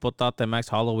 many people thought that Max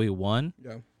Holloway won.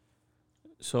 Yeah.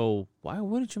 So why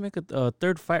wouldn't you make a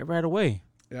third fight right away?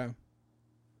 Yeah.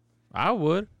 I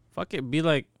would. Fuck it. Be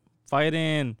like, fight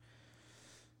in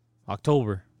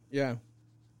October. Yeah.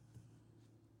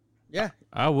 Yeah.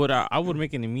 I would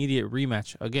make an immediate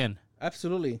rematch again.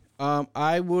 Absolutely.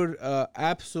 I would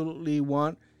absolutely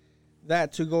want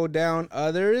that to go down.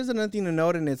 There is another thing to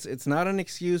note, and it's not an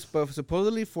excuse, but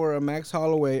supposedly for Max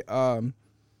Holloway,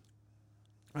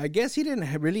 I guess he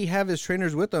didn't really have his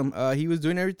trainers with him. He was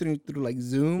doing everything through like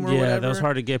Zoom or whatever. Yeah, that was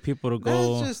hard to get people to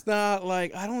go. That's just not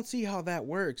like, I don't see how that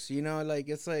works. You know, like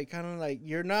it's like kind of like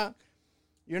you're not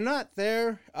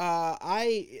there.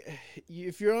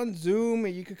 If you're on Zoom,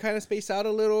 you could kind of space out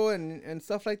a little and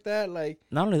stuff like that. Like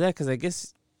not only that, because I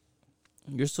guess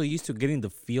you're so used to getting the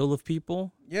feel of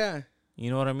people. Yeah.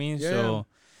 You know what I mean? Yeah. So,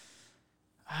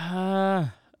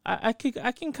 I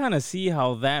can kind of see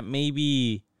how that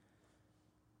maybe,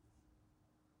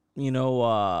 you know,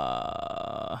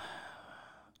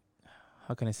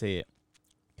 how can I say it?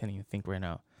 Can't even think right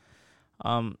now.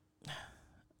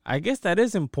 I guess that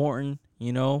is important,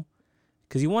 you know,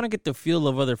 because you want to get the feel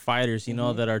of other fighters, you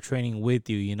know, that are training with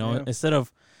you, you know, instead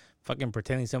of fucking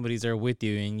pretending somebody's there with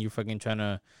you and you're fucking trying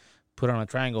to put on a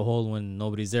triangle hold when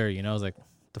nobody's there, you know. It's like, what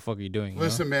the fuck are you doing?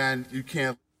 Listen, man, you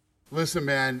can't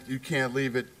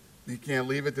leave it. You can't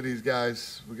leave it to these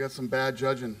guys. We got some bad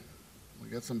judging.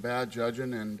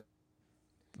 And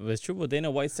But it's true what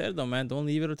Dana White said, though, man. Don't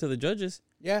leave it up to the judges.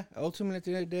 Yeah, ultimately at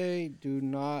the end of the day, do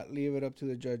not leave it up to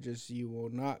the judges. You will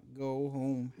not go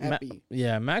home happy.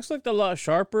 Max looked a lot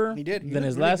sharper He did. than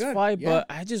his really last good. fight, Yeah. but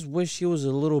I just wish he was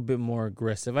a little bit more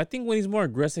aggressive. I think when he's more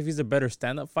aggressive, he's a better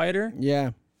stand-up fighter.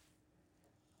 Yeah.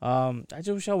 I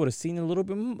just wish I would have seen a little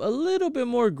bit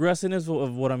more aggressiveness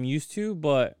of what I'm used to,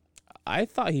 but I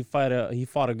thought he fought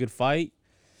a good fight.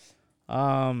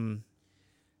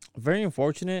 Very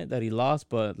unfortunate that he lost,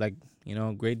 but like, you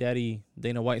know, great daddy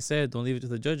Dana White said, don't leave it to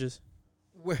the judges.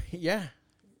 Yeah.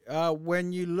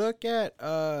 When you look at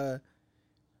that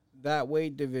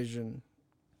weight division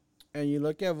and you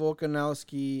look at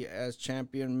Volkanovski as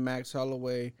champion, Max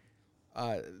Holloway,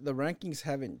 the rankings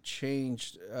haven't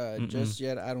changed just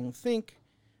yet, I don't think.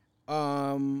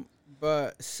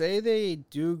 But say they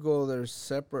do go their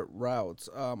separate routes.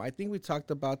 I think we talked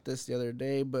about this the other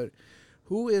day, but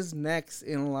who is next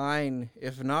in line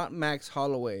if not Max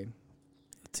Holloway?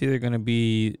 It's either going to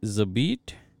be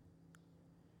Zabit.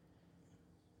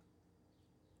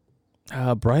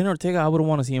 Brian Ortega, I would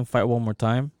want to see him fight one more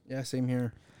time. Yeah, same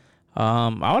here.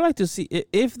 I would like to see,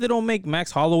 if they don't make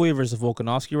Max Holloway versus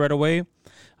Volkanovski right away,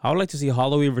 I would like to see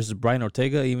Holloway versus Brian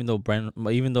Ortega, even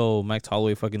though Max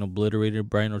Holloway fucking obliterated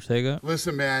Brian Ortega.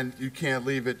 listen, man, you can't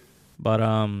leave it. But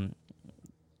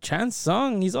Chan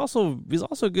Sung, he's also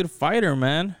a good fighter,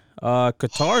 man.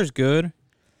 Qatar's good,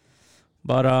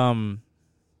 but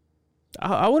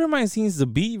I wouldn't mind seeing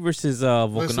Zabit versus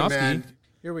Listen, Volkanovski. man,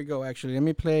 Here we go. Actually, let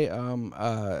me play. Found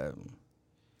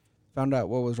out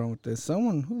what was wrong with this.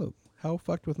 Someone who the hell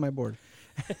fucked with my board.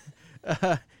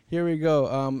 Here we go.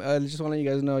 I just want to let you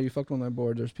guys know you fucked with my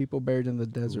board. There's people buried in the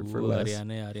desert for less.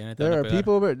 Ariane, There are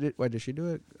people. Why did she do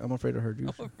it? I'm afraid of her.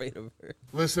 Dude. I'm afraid of her.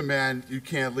 listen, man, you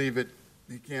can't leave it.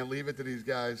 You can't leave it to these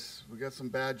guys. We got some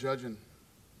bad judging.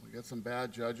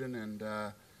 And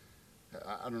I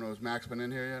don't know, has Max been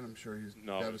in here yet? I'm sure he's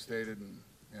devastated, and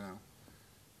you know,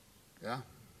 yeah.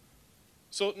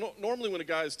 So normally when a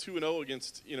guy is 2-0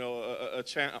 against, you know, a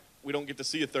champ, we don't get to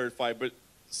see a third fight. But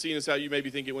seeing as how you maybe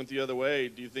think it went the other way,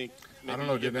 do you think? I don't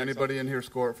know. Did anybody in here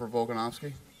score it for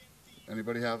Volkanovski?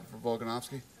 Anybody have it for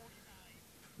Volkanovski?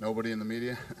 Nobody in the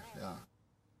media? Yeah.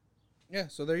 Yeah.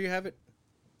 So there you have it.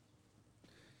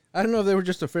 I don't know if they were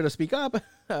just afraid to speak up,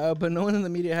 but no one in the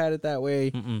media had it that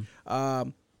way.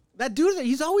 That dude,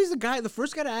 he's always the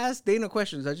first guy to ask Dana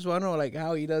questions. I just want to know like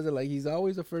how he does it. Like he's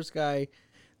always the first guy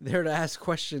there to ask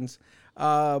questions.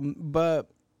 But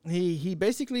he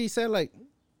basically said like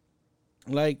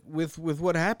with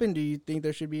what happened, do you think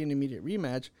there should be an immediate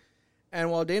rematch?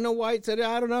 And while Dana White said,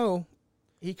 I don't know,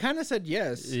 He kind of said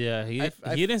yes. Yeah, he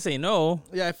I didn't say no,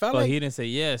 Yeah, I felt but like he didn't say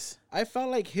yes. I felt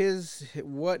like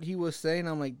what he was saying.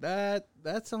 I'm like that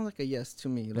sounds like a yes to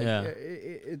me. Like Yeah.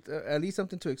 it's at least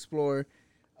something to explore.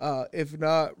 If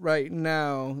not right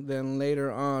now, then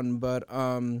later on. But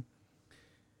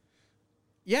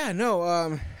yeah, no.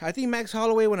 I think Max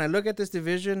Holloway. When I look at this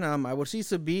division, I would see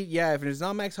Sabit. Yeah, if it's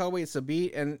not Max Holloway, it's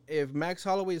Sabit. And if Max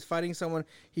Holloway is fighting someone,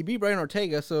 he beat Brian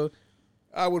Ortega, so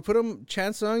I would put him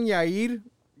Chan Sung, Yair,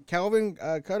 Calvin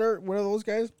Cutter, one of those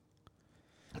guys.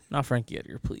 Not Frankie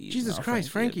Edgar, please. Jesus Not Christ,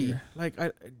 Frankie! Edgar. Like,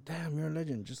 damn, you're a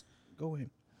legend. Just go away.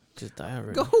 Just die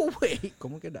already. Go away.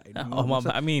 ¿Cómo que die? Oh, my,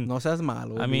 I mean, no seas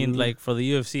malo. I mean, dude. like for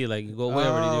the UFC, like go away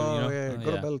already, dude. You know? Yeah,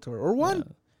 go to Bellator or one. Yeah.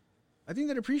 I think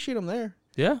they'd appreciate him there.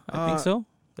 Yeah, I think so.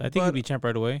 I think he'd be champ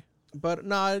right away. But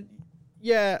nah,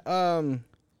 yeah.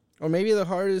 Or maybe the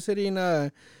hardest hitting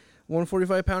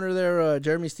 145 pounder there,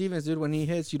 Jeremy Stevens, dude. When he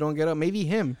hits, you don't get up. Maybe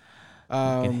him.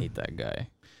 I hate that guy.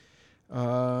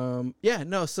 Yeah,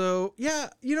 no. So yeah,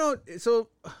 so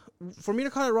for me to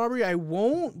call it robbery, I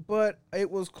won't. But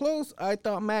it was close. I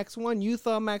thought Max won. You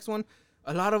thought Max won.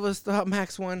 A lot of us thought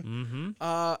Max won. Mm-hmm.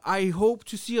 I hope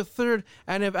to see a third.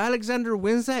 And if Alexander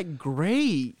wins that,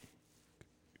 great.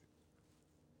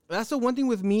 That's the one thing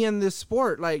with me in this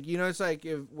sport. Like, it's like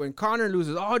when Conor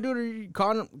loses, oh, dude,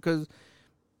 Conor, because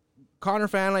Conor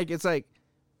fan, like, it's like,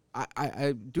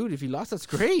 I dude, if he lost, that's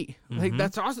great. Like,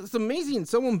 that's awesome. It's amazing.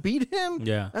 Someone beat him.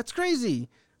 Yeah. That's crazy.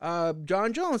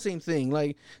 John Jones, same thing.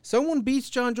 Like, someone beats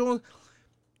John Jones.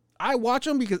 I watch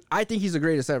him because I think he's the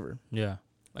greatest ever. Yeah,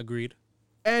 agreed.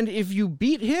 And if you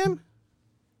beat him,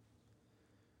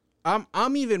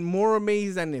 I'm even more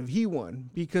amazed than if he won,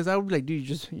 because I would be like, dude, you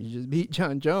just beat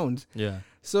John Jones. Yeah.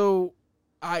 So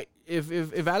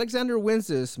if Alexander wins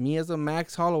this, me as a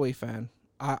Max Holloway fan,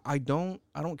 I don't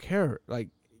care. Like,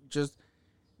 just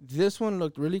this one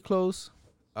looked really close.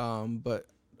 But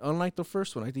unlike the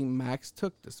first one, I think Max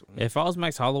took this one. If I was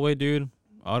Max Holloway, dude,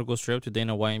 I would go straight up to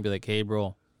Dana White and be like, hey,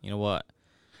 bro, you know what?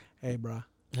 Hey, brah.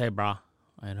 Hey, brah.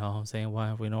 I know I'm saying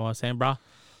why. We know what I'm saying, brah.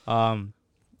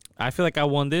 I feel like I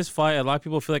won this fight. A lot of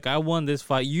people feel like I won this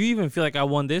fight. You even feel like I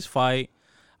won this fight.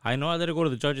 I know I let it go to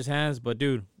the judges' hands, but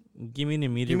dude, give me an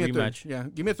immediate rematch. Yeah,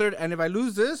 give me a third. And if I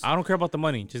lose this, I don't care about the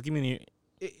money. Just give me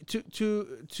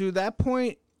to that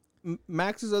point,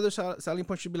 Max's other selling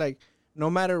point should be like, no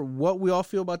matter what we all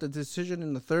feel about the decision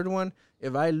in the third one,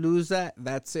 if I lose that,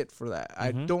 that's it for that.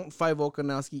 I don't fight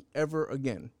Volkanovski ever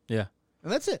again. Yeah.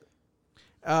 And that's it.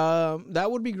 That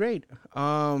would be great.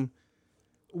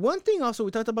 One thing also,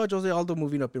 we talked about Jose Aldo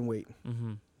moving up in weight.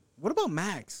 Mm-hmm. What about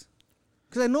Max?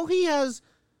 Because I know he has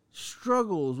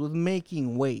struggles with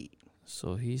making weight.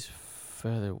 So he's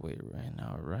featherweight right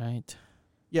now, right?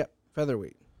 Yeah,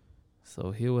 featherweight.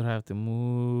 So he would have to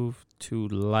move to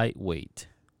lightweight.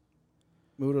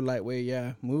 Move to lightweight,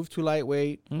 yeah. Move to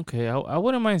lightweight. Okay, I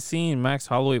wouldn't mind seeing Max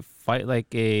Holloway fight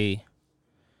like a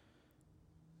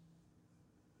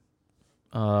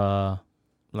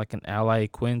like an Ally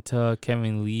Quinta,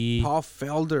 Kevin Lee. Paul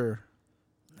Felder.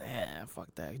 Nah,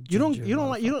 fuck that. You don't Ginger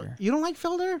like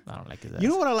Felder? I don't like his ass. You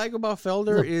know what I like about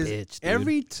Felder He's a is bitch,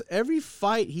 dude. every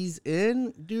fight he's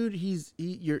in, dude.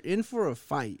 You're in for a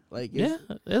fight. Like, Yeah,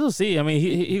 we'll see. I mean,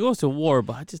 he goes to war,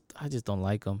 but I just don't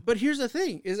like him. But here's the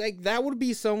thing: is like that would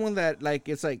be someone that, like,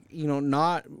 it's like,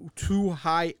 not too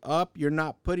high up. You're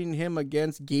not putting him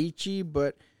against Gaethje,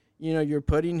 but you're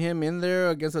putting him in there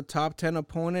against a top 10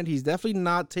 opponent. He's definitely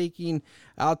not taking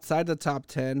outside the top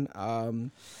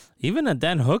 10. Even a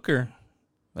Dan Hooker,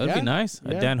 that'd be Yeah, nice.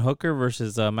 yeah. A Dan Hooker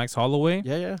versus Max Holloway.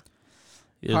 Yeah.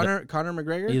 Conor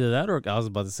McGregor. Either that, or I was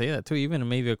about to say that too. Even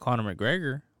maybe a Conor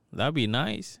McGregor, that'd be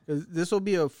nice. 'Cause this will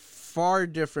be a far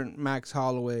different Max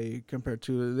Holloway compared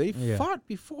to they Yeah. fought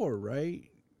before, right?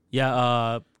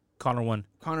 Yeah, Conor won.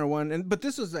 Conor won, but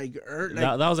this was like,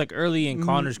 That was like early in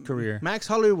Conor's career. Max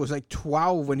Holloway was like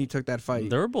 12 when he took that fight.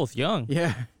 They were both young.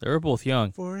 Yeah. They were both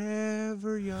young.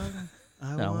 Forever young.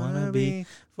 I wanna wanna be be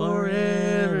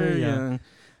forever young.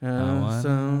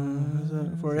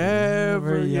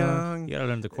 Forever young. You gotta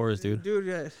learn the chorus, dude. Dude,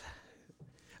 yes.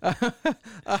 Yeah,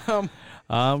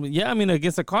 I mean,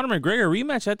 against a Conor McGregor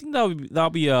rematch, I think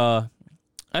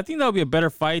that'll be a better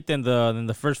fight than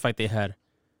the first fight they had,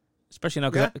 especially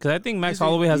now because I think Max Easy,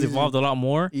 Holloway has easy. evolved a lot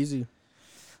more. Easy.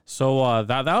 So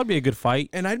that would be a good fight.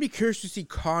 And I'd be curious to see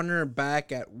Conor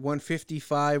back at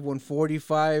 155,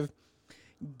 145.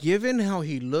 Given how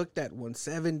he looked at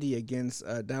 170 against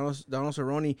Donald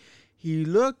Cerrone, he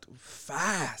looked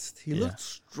fast. He looked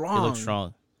strong. He looks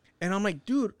strong. And I'm like,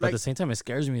 dude, But like, at the same time, it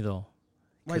scares me though.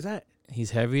 why is that?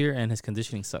 He's heavier and his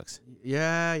conditioning sucks.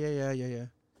 Yeah.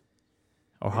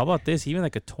 Or how about this? Even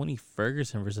like a Tony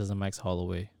Ferguson versus a Max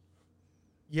Holloway.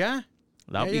 Yeah.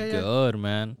 That would Yeah, be yeah, yeah. good,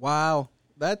 man. Wow.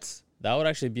 That would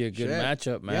actually be a good shit.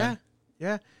 matchup, man.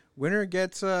 Yeah. Winner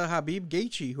gets Habib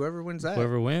Gaethje. Whoever wins that.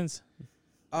 Whoever wins.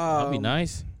 That'd be Um,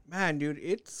 nice. Man, dude,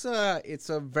 it's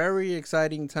a very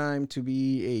exciting time to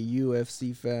be a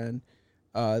UFC fan.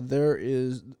 There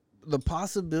is the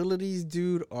possibilities,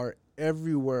 dude, are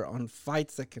everywhere on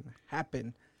fights that can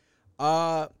happen.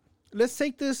 Let's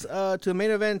take this to the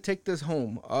main event. Take this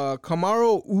home.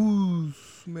 Kamaru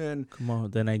Usman Come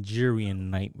on, the Nigerian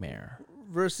nightmare.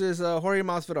 versus Jorge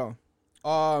Masvidal.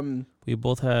 We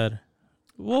both had...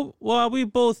 Well, we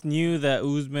both knew that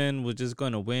Usman was just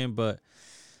going to win, but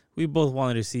we both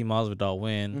wanted to see Masvidal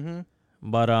win.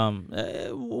 But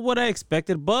what I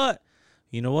expected. But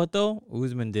you know what, though?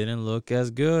 Usman didn't look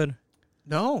as good.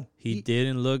 No, He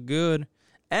didn't look good.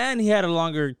 And he had a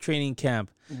longer training camp.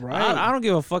 Right. I don't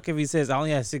give a fuck if he says, I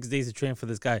only had 6 days to train for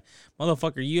this guy.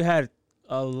 Motherfucker, you had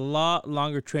a lot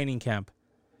longer training camp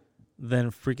than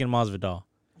freaking Masvidal.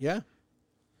 Yeah.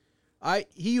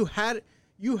 You had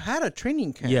a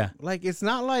training camp. Yeah. Like it's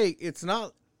not like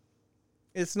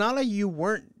you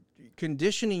weren't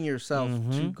conditioning yourself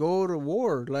to go to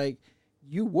war. Like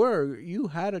you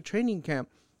had a training camp.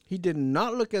 He did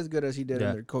not look as good as he did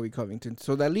under Kobe Covington.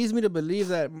 So that leads me to believe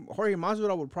that Jorge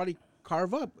Masvidal would probably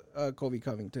carve up Kobe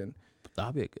Covington.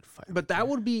 That'd be a good fight. But that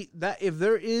would be that if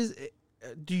there is.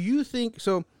 Do you think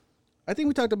so? I think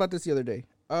we talked about this the other day.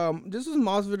 This is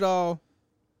Masvidal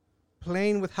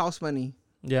playing with house money.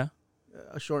 Yeah.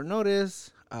 A short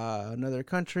notice, another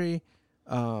country,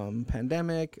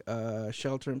 pandemic,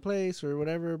 shelter in place or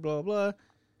whatever, blah blah.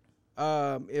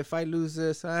 If I lose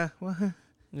this, and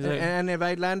if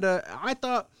I land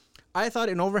I thought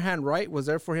an overhand right was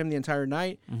there for him the entire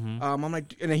night. I'm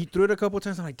like, and he threw it a couple of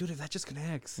times. I'm like, dude, if that just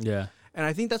connects. Yeah. And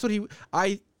I think that's what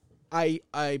I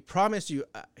promise you,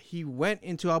 he went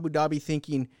into Abu Dhabi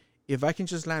thinking, if I can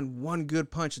just land one good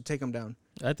punch to take him down.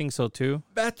 I think so too.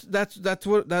 That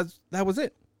was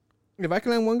it. If I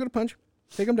can land one good punch,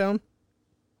 take him down.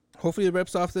 Hopefully the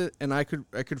reps off it, and I could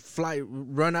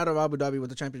run out of Abu Dhabi with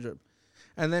the championship,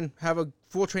 and then have a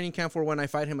full training camp for when I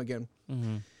fight him again.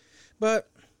 But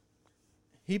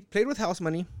he played with house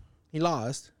money. He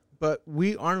lost, but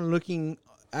we aren't looking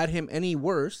at him any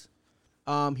worse.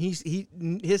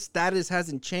 His status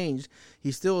hasn't changed.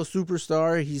 He's still a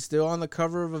superstar. He's still on the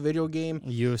cover of a video game.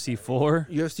 UFC 4.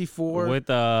 UFC 4 With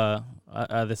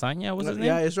Adesanya, what's his name?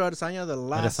 Yeah, Israel Adesanya, the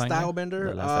last style bender.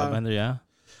 The last style bender, yeah.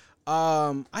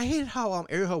 I hate how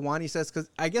Ariel Helwani says, because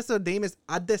I guess the name is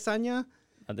Adesanya.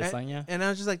 Adesanya. And I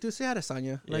was just like, dude, say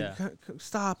Adesanya. Like, Yeah.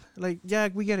 stop. Like, yeah,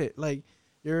 we get it. Like,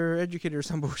 you're educated or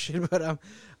some bullshit. But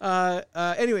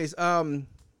anyways,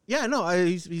 yeah, no,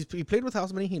 he played with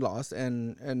house money. He lost,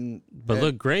 But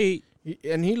look great.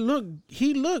 he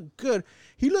looked good.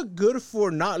 He looked good for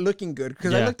not looking good.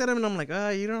 Because I Yeah. looked at him and I'm like,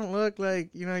 you don't look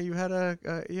like you had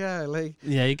like.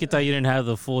 Yeah, you could tell you didn't have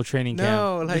the full training camp.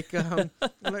 No, like I'm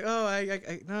like,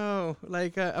 I no,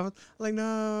 like I was like,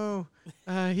 no,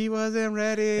 he wasn't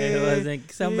ready. He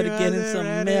wasn't. Somebody get him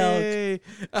some milk.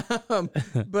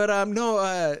 But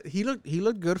no, he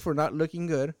looked good for not looking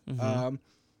good.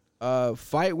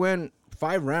 Fight went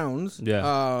 5 rounds.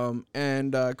 Yeah.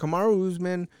 And Kamaru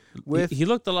Usman with He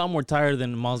looked a lot more tired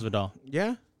than Masvidal.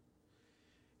 yeah.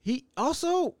 He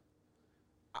also,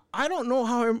 I don't know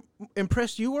how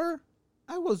impressed you were.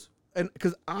 I was, and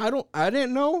because I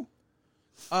didn't know.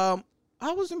 I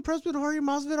was impressed with Jorge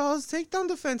Masvidal's takedown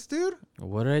defense, dude.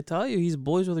 What did I tell you? He's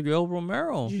boys with Yoel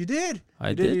Romero. You did.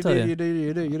 I did tell you.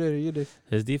 You did.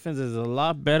 His defense is a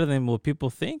lot better than what people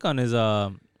think on his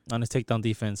takedown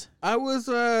defense. I was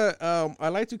I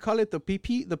like to call it the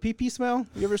pee smell.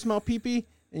 You ever smell pee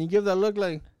and you give that look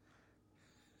like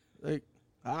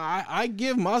I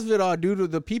give Masvidal due to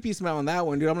the pee smell on that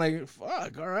one, dude. I'm like,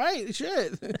 fuck, all right,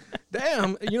 shit.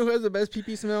 Damn. You know who has the best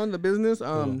pee smell in the business?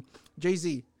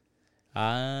 Jay-Z.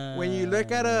 When you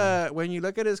look at his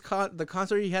the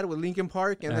concert he had with Linkin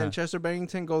Park, and then Chester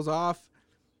Bennington goes off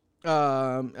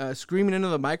screaming into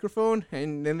the microphone,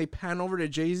 and then they pan over to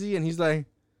Jay-Z and he's like,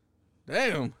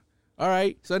 damn. All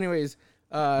right. So anyways,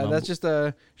 that's just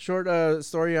a short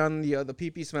story on the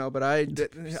pee smell, but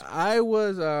I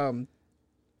was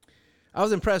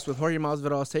impressed with Jorge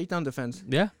Masvidal's takedown defense.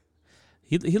 Yeah.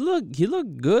 He looked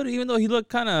good, even though he looked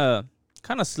kind of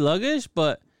sluggish,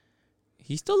 but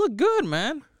he still looked good,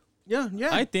 man. Yeah.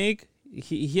 I think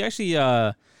he actually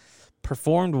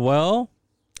performed well.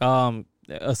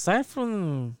 Aside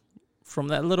from from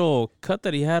that little cut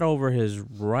that he had over his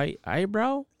right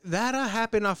eyebrow. That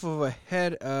happened off of a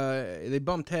head. They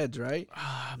bumped heads, right?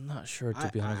 I'm not sure, to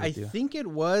be honest I with you. think it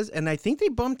was, and I think they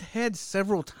bumped heads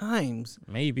several times.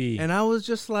 Maybe. And I was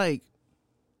just like,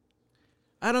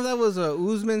 I don't know if that was a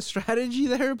Usman strategy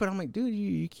there, but I'm like, dude,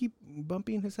 you keep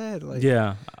bumping his head. Like,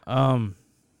 yeah.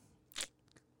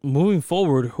 Moving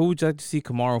forward, who would you like to see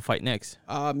Kamaru fight next?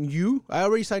 I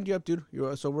already signed you up, dude.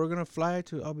 So we're gonna fly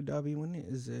to Abu Dhabi. When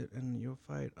is it? And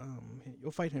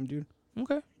you'll fight him, dude.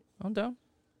 Okay, I'm down.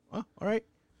 Oh, all right.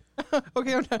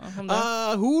 Okay, I'm done. I'm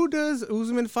down. Who does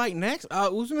Usman fight next?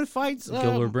 Usman fights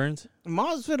Gilbert Burns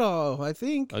Masvidal, I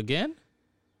think. again.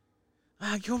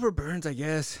 Gilbert Burns, I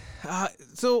guess.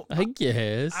 So I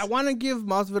guess. I want to give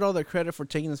Masvidal the credit for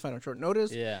taking this fight on short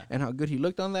notice. Yeah. And how good he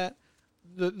looked on that.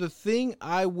 The thing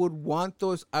I would want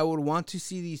to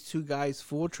see these two guys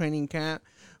full training camp,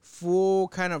 full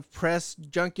kind of press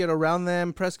junket around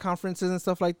them, press conferences and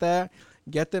stuff like that.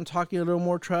 Get them talking a little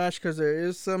more trash because there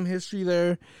is some history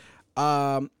there.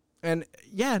 And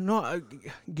yeah, no,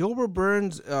 Gilbert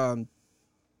Burns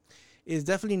is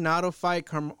definitely not a fight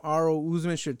Kamaru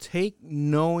Usman should take,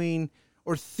 knowing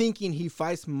or thinking he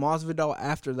fights Masvidal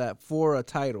after that for a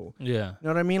title. Yeah. You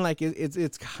know what I mean? Like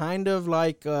it's kind of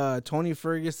like Tony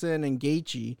Ferguson and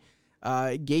Gaethje.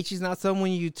 Gaethje's not someone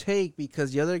you take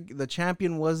because the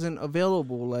champion wasn't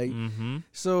available. Like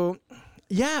so,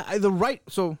 yeah.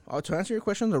 So to answer your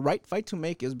question, the right fight to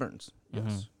make is Burns.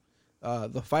 Yes.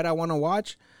 The fight I want to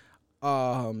watch,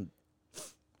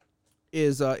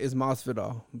 is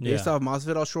Masvidal based off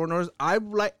Masvidal short notice.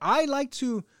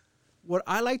 What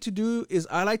I like to do is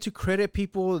I like to credit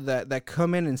people that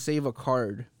come in and save a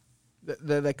card,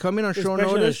 that come in on short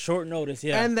notice,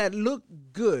 yeah, and that look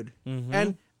good.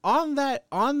 And on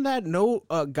that note,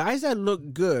 guys that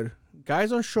look good,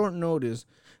 guys on short notice,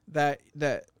 that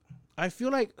I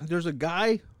feel like there's a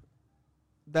guy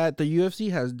that the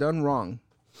UFC has done wrong.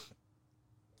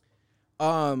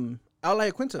 Al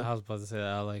Iaquinta. I was about to say that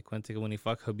Al Iaquinta when he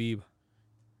fought Khabib,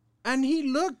 and he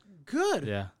looked good.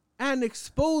 Yeah. And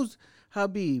exposed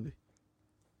Khabib.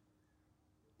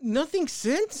 Nothing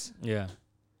since. Yeah.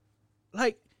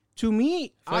 Like to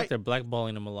me, I feel like they're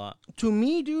blackballing him a lot. To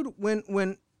me, dude,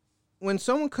 when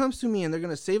someone comes to me and they're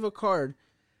gonna save a card,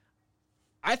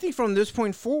 I think from this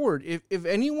point forward, if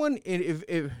anyone,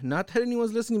 if not that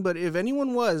anyone's listening, but if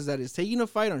anyone was that is taking a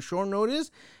fight on short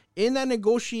notice, in that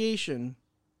negotiation,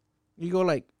 you go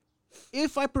like,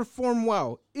 if I perform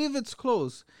well, if it's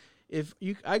close.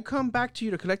 I come back to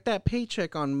you to collect that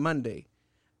paycheck on Monday,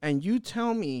 and you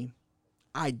tell me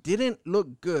I didn't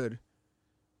look good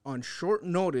on short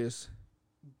notice,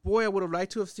 boy, I would have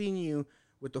liked to have seen you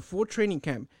with the full training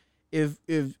camp. If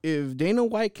Dana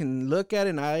White can look at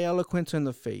an Al Iaquinta in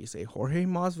the face, a Jorge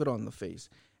Masvidal in the face,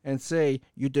 and say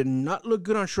you did not look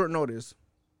good on short notice,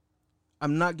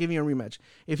 I'm not giving you a rematch.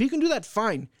 If he can do that,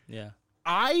 fine. Yeah.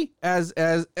 I, as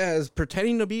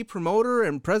pretending to be promoter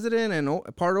and president and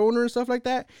part owner and stuff like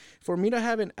that, for me to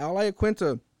have an Al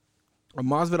Iaquinta or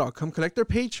Masvidal come collect their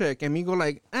paycheck and me go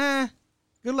like,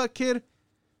 good luck, kid,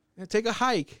 and take a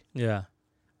hike. Yeah.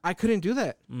 I couldn't do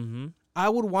that. I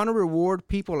would want to reward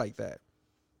people like that.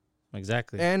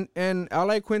 Exactly. And Al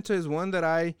Iaquinta is one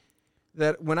that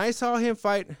when I saw him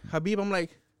fight Khabib, I'm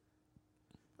like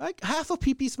half a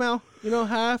pee-pee smell,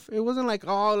 half. It wasn't like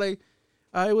all like.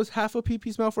 It was half a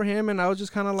pee-pee smell for him, and I was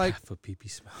just kind of like half a pee-pee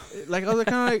smell. Like I was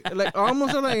kind of like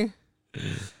almost like.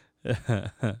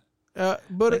 But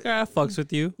like, I fucks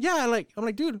with you. Yeah, I'm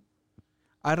like, dude,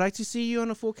 I'd like to see you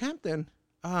on a full camp then.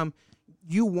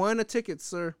 You won a ticket,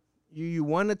 sir. You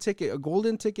won a ticket, a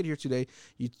golden ticket here today.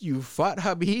 You fought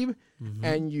Khabib,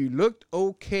 and you looked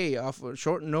okay off of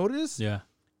short notice. Yeah.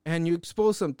 And you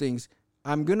exposed some things.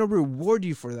 I'm gonna reward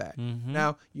you for that.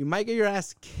 Now you might get your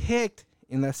ass kicked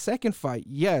in that second fight,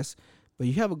 yes, but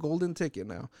you have a golden ticket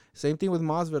now. Same thing with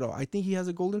Masvidal. I think he has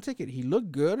a golden ticket. He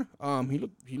looked good.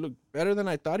 He looked better than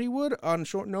I thought he would on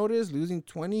short notice, losing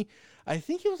 20. I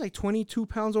think he was like 22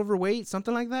 pounds overweight,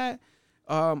 something like that.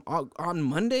 On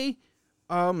Monday,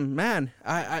 man,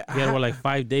 I had like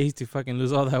 5 days to fucking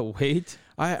lose all that weight.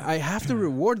 I have to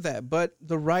reward that, but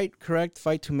the correct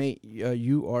fight to make.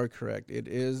 You are correct. It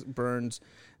is Burns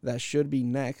that should be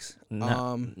next.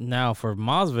 Now for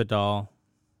Masvidal,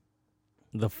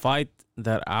 the fight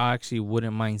that I actually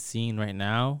wouldn't mind seeing right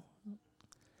now,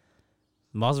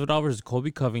 Masvidal versus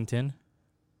Colby Covington,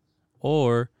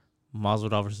 or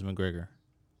Masvidal versus McGregor.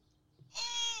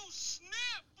 Oh,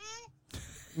 snap, boo!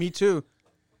 Me too.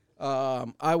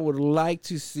 I would like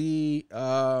to see.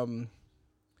 I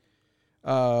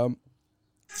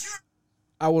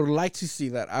I would like to see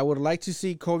that. I would like to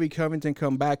see Kobe Covington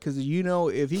come back because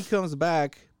if he comes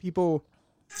back, people.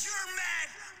 You're mad,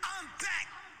 I'm back.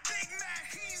 Big mad,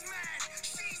 he's mad,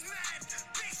 she's mad,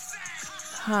 big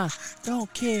sad.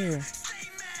 Don't care.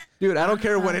 Dude, I don't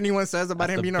care what anyone says about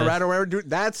That's him the being a best. rat or whatever. Dude,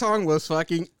 that song was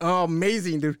fucking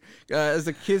amazing, dude. As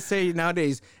the kids say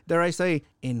nowadays, dare I say,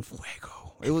 in fuego.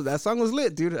 That song was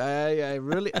lit, dude. I I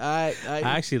downloaded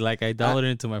it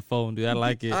into my phone, dude. I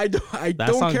like it. I That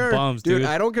don't song care, bums, dude. dude.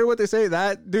 I don't care what they say.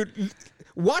 That dude,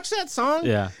 watch that song.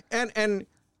 Yeah. And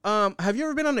have you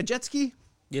ever been on a jet ski?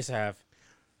 Yes, I have.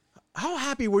 How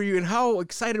happy were you and how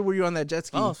excited were you on that jet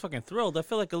ski? Oh, I was fucking thrilled. I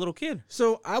feel like a little kid.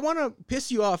 So I want to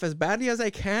piss you off as badly as I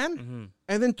can, Mm-hmm.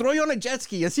 and then throw you on a jet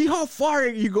ski and see how far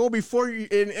you go before you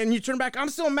and you turn back. I'm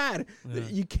still mad.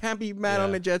 You can't be mad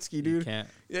on Yeah. a jet ski, dude. Can't.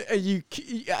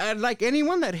 I like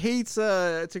anyone that hates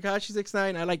Tekashi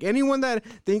 6ix9ine. I like anyone that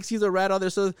thinks he's a rat out there.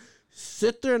 So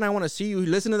sit there and I want to see you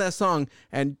listen to that song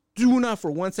and do not for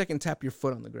 1 second tap your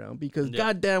foot on the ground because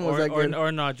goddamn was that good.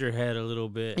 Or nod your head a little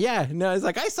bit. Yeah, no, it's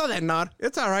like I saw that nod.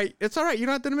 It's all right. It's all right. You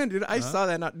don't have to admit, dude. I saw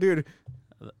that nod, dude.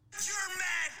 You're mad,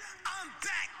 I'm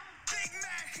back. Big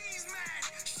mad, he's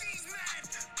mad, she's mad,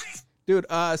 big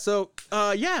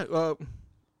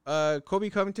Dude, Kobe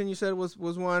Covington, you said was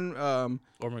one, Or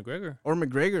McGregor. or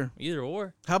McGregor. Either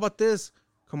or. How about this?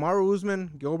 Kamaru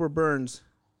Usman, Gilbert Burns,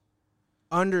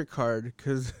 undercard,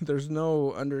 because there's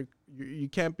no you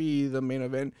can't be the main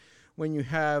event when you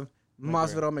have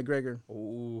Masvidal McGregor.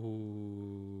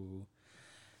 Ooh.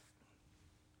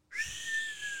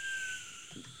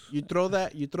 You throw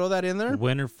that in there.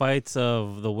 Winner fights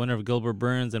of the winner of Gilbert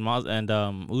Burns and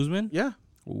Usman. Yeah,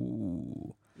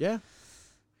 Ooh. yeah.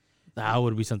 That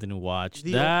would be something to watch.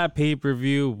 The- That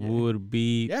pay-per-view would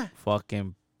be Yeah.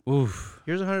 fucking oof.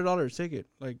 Here's $100 ticket.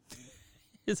 Like,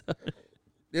 it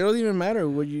don't even matter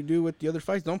what you do with the other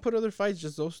fights. Don't put other fights,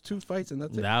 just those two fights, and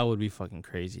that's it. That would be fucking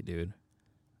crazy, dude.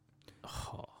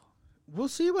 Oh. We'll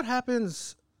see what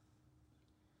happens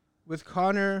with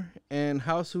Conor and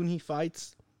how soon he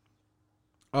fights.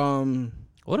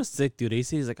 What a sick dude. He says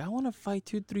he's like, I want to fight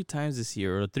 2-3 times this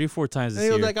year or 3-4 times this And he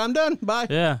year. was like, I'm done. Bye.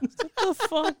 yeah. What the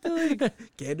fuck, dude?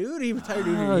 Yeah, dude, he retired,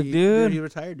 dude. Oh, He- dude. He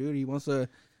retired, dude. He wants to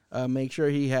make sure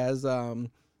he has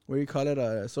what do you call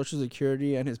it? Social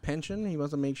Security and his pension. He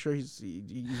wants to make sure he's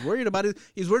worried about it.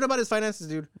 He's worried about his finances,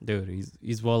 dude. Dude,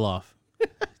 he's well off.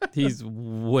 He's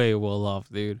way well off,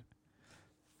 dude.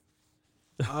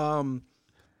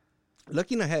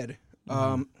 Looking ahead,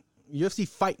 UFC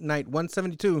Fight Night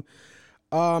 172,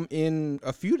 in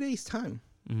a few days' time,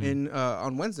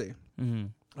 on Wednesday,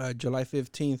 July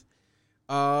 15th.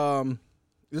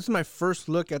 This is my first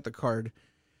look at the card.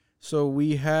 So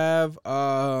we have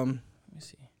Let me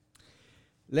see.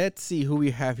 let's see who we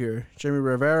have here. Jeremy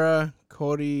Rivera,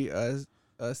 Cody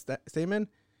Stamen,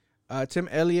 Tim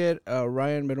Elliott,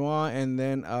 Ryan Benoit, and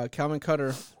then Calvin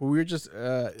Cutter, who we were just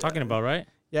Talking about, right?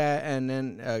 yeah, and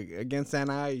then against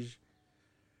Sanaj.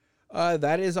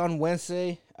 That is on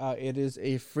Wednesday. It is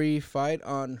a free fight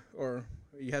or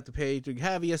you have to pay to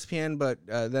have ESPN, but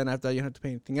then after that you don't have to pay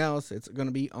anything else. It's going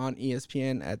to be on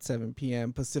ESPN at 7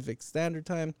 p.m. Pacific Standard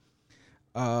Time.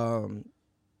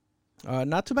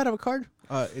 Not too bad of a card.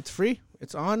 It's free.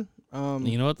 It's on.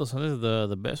 You know what? Those ones,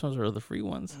 the best ones are the free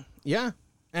ones. Yeah,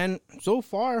 and so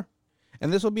far,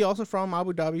 and this will be also from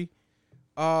Abu Dhabi.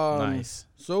 Nice.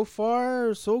 So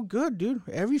far, so good, dude.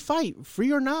 Every fight,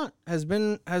 free or not, has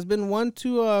been one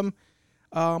to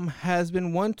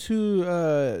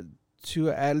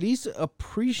at least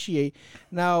appreciate.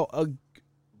 Now,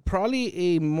 probably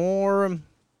a more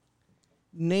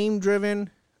name-driven.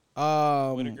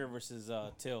 Whitaker versus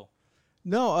Till.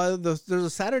 No, there's a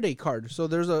Saturday card. So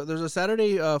there's a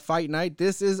Saturday fight night.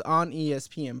 This is on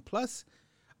ESPN Plus.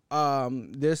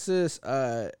 This is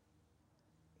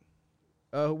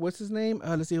what's his name?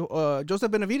 Let's see.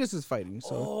 Joseph Benavidez is fighting. So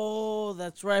Oh,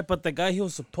 that's right. But the guy he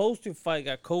was supposed to fight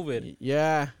got COVID.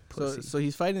 yeah. Pussy. So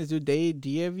he's fighting this dude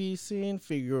Diavicin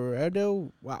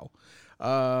Figueredo. Wow.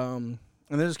 And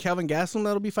there's Calvin Gastelum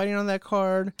that'll be fighting on that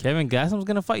card. Kevin Gastelum's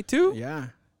gonna fight too. Yeah.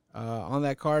 On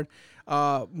that card.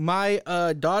 My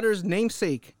daughter's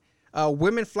namesake,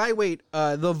 women flyweight,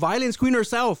 the violence queen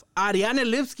herself, Ariane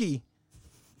Lipsky,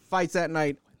 fights that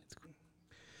night.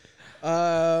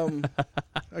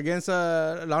 Against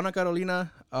Launa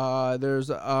Carolina. There's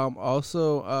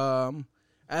also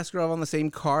Askarov on the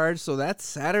same card. So that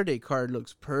Saturday card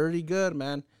looks pretty good,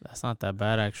 man. That's not that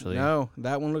bad actually. No,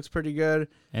 that one looks pretty good.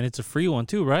 And it's a free one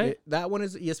too, right? That one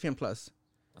is ESPN Plus.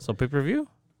 So pay-per-view?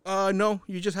 No,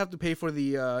 you just have to pay for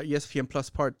the ESPN Plus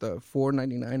part, the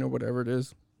 $4.99 or whatever it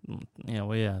is.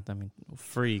 Well, yeah. I mean,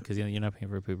 free because you're not paying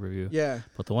for a pay-per-view. Yeah.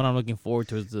 But the one I'm looking forward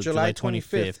to is the July July 25th.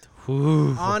 25th.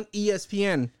 Whew. On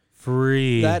ESPN.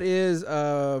 Free. That is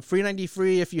free 90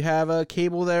 free if you have a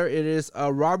cable there. It is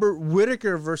Robert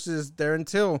Whittaker versus Darren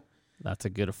Till. That's a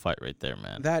good fight right there,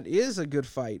 man. That is a good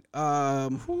fight.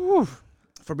 Fabricio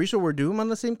Werdum on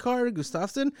the same card.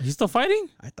 Gustafsson. He's still fighting?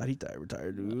 I thought he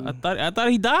retired, dude. I thought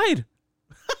he died.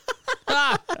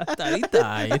 I thought he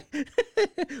died.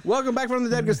 Welcome back from the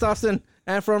dead, Gustafsson,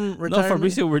 and from No, retirement.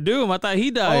 Fabricio Werdum. I thought he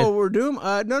died. Oh, Werdum.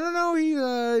 No.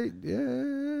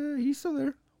 He's still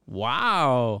there.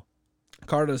 Wow.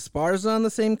 Carlos Esparza on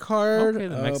the same card. Okay,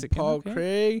 the Mexican, Paul okay.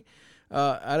 Craig.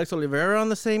 Alex Oliveira on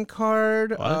the same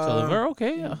card. Alex Oliveira.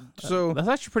 Okay, yeah. So That's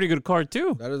actually a pretty good card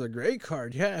too. that is a great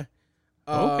card. Yeah.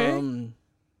 Okay.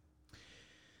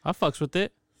 I fucks with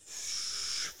it.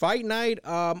 Fight night,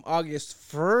 August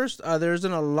 1st. There's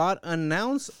a lot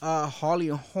announced. Holly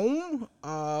Holm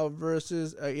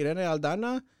versus Irene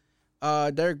Aldana.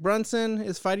 Derek Brunson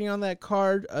is fighting on that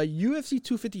card. UFC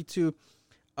 252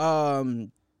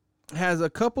 has a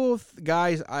couple of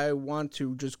guys I want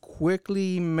to just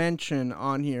quickly mention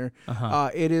on here.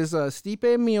 It is Stipe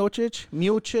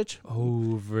Miocic.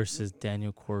 Oh, versus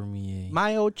Daniel Cormier.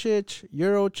 Miocic,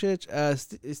 Eurocic,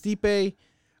 Stipe,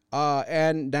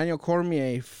 and Daniel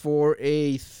Cormier for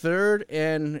a third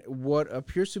and what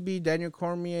appears to be Daniel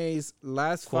Cormier's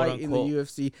last Quote, fight unquote. in the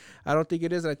UFC. I don't think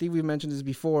it is. I think we mentioned this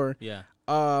before. Yeah.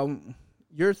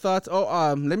 Your thoughts?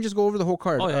 let me just go over the whole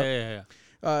card. Oh, yeah.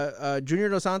 Junior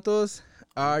Dos Santos,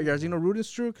 Jairzinho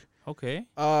Rudenstruck, Okay.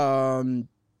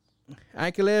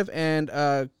 Ankalev, and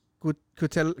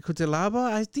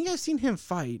Kutelaba. I think I've seen him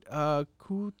fight.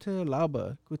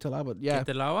 Kutelaba. Yeah.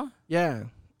 Quintelava? Yeah.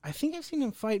 I think I've seen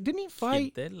him fight. Didn't he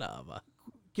fight? Quintelava.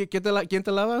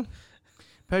 Quintelaba?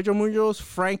 Pedro Munoz,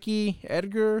 Frankie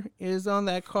Edgar is on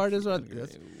that card as well.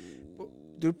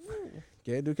 Dude,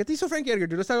 get these Frankie Edgar,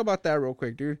 dude. Let's talk about that real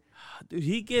quick, dude. Dude,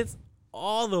 he gets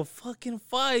all the fucking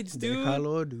fights, dude.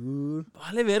 Hello, dude.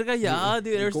 Vale verga ya,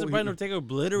 dude. Ever since he- Brian Ortega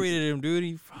obliterated him,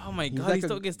 dude. Oh my god, like he a-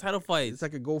 still gets title fights. It's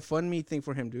like a GoFundMe thing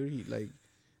for him, dude. He like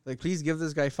please give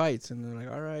this guy fights, and they're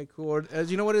like, all right, cool. Or,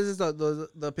 as you know what it is,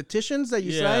 the petitions that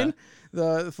you sign,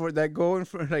 for that go in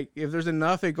for like if there's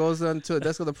enough, it goes on to the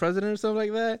desk of the president or something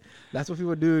like that. That's what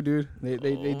people do, dude. They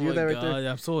do that right there.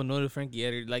 I'm so annoyed with Frankie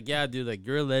Edgar. Like, yeah, dude, like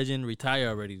you're a legend, retire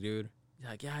already, dude.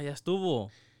 Like, yeah, estuvo.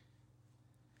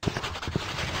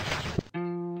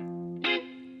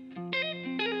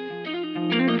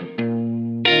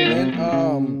 And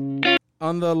then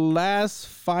on the last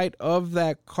fight of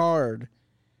that card,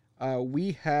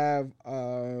 we have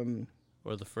Or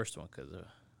the first one, because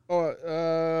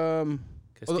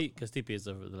Stipe is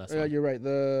the last one. you're right.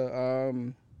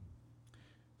 The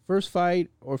first fight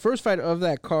of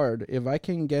that card. If I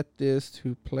can get this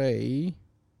to play,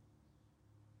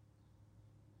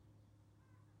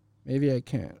 maybe I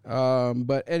can't.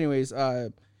 But anyways,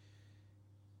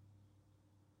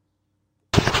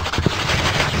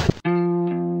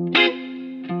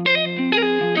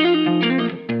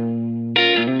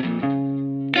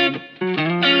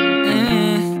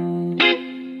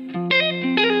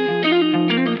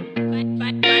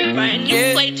 Brian,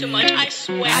 you play too much, I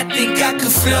swear. I think I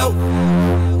could float.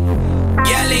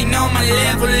 Y'all ain't on my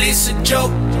level, it's a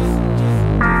joke.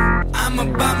 I'm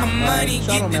about my money,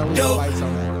 Sean get the O'Malley dope. fights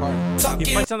on that card. He Talking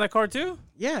fights on that card too?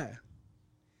 Yeah.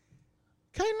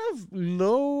 Kind of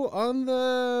low on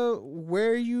the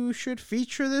where you should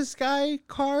feature this guy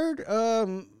card.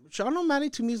 Sean O'Malley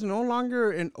to me is no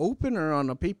longer an opener on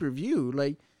a pay-per-view.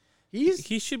 Like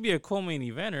He should be a co-main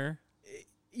eventer.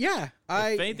 yeah,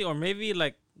 If anything, or maybe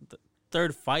like the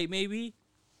third fight, maybe.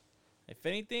 If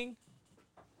anything.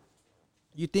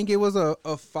 you think it was a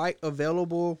fight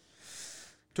available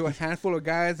to a handful of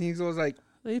guys and he was like,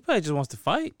 He probably just wants to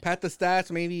fight. pat the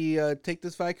stats, maybe take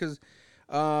this fight because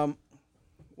I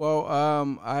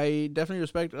definitely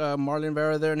respect Marlon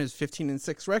Vera there and his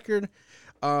 15-6 record.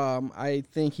 I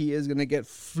think he is gonna get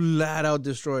flat out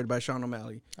destroyed by Sean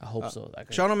O'Malley. I hope so.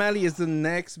 Sean O'Malley is the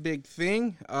next big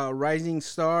thing, rising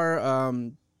star.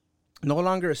 No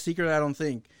longer a secret. I don't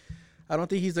think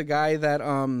he's a guy that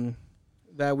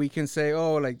that we can say,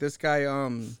 oh, like this guy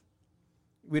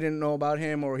we didn't know about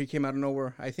him or he came out of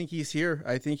nowhere. I think he's here.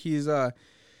 I think he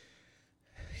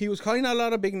was calling out a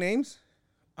lot of big names.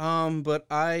 But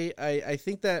I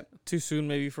think that Too soon,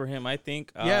 maybe, for him. I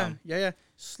think. yeah.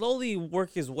 Slowly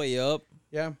work his way up.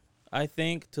 Yeah. I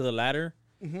think to the ladder.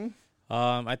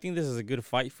 I think this is a good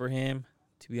fight for him.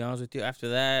 To be honest with you, after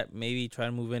that, maybe try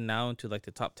to move in now into like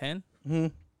the top 10.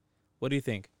 What do you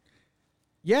think?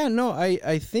 Yeah, no,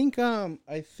 I think so.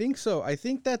 I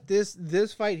think that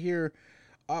this fight here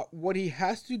What he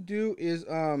has to do is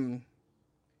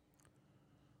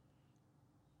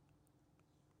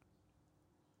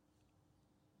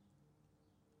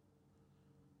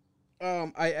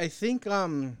I think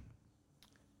what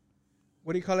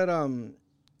do you call it?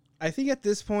 I think at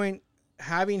this point,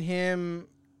 having him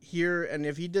here, and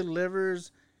if he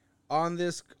delivers on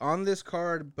this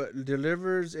card, but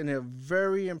delivers in a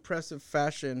very impressive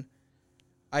fashion,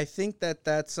 I think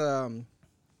that's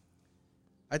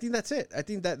I think that's it. I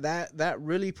think that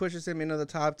really pushes him into the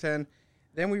top 10.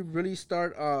 Then we really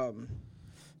start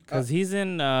Because he's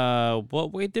in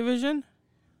what weight division?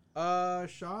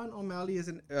 Sean O'Malley is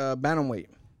in bantamweight.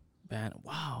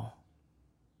 Wow.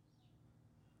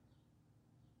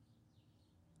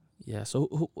 Yeah.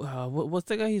 So what's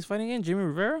the guy he's fighting again? Jimmy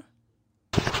Rivera?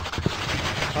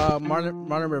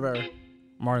 Marlon Rivera.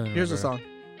 Marlon. Here's the Rivera. song.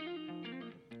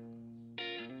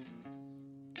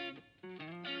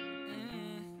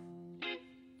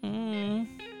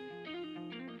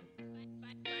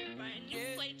 Brian, you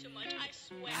play too much, I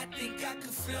swear.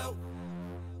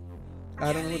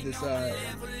 I don't know what this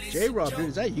J-Rob, dude.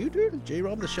 Is that you, dude?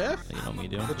 J-Rob the chef? You know me,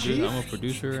 dude. The Chief? I'm a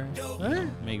producer. Huh?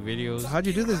 Make videos. How'd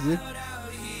you do this, dude?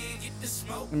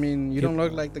 I mean, you don't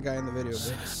look like the guy in the video,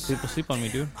 but People sleep on me,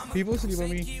 dude. people sleep on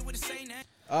me.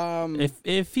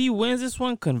 If he wins this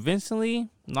one convincingly,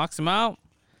 knocks him out,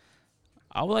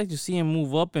 I would like to see him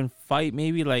move up and fight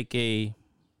maybe like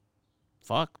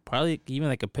probably even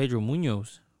like a Pedro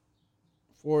Munoz.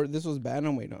 For this was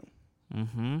bantamweight on.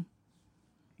 Mm-hmm.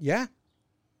 Yeah.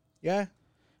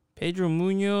 Pedro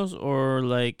Munoz or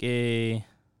like a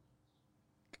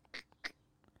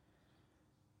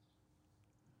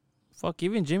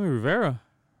even Jimmy Rivera.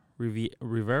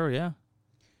 Rivera, yeah.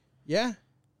 Yeah.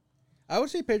 I would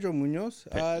say Pedro Munoz.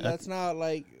 That's not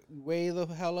like way the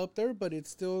hell up there, but it's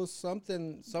still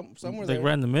something somewhere Like there.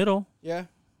 right in the middle. Yeah.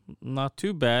 Not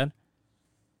too bad.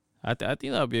 I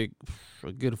think that would be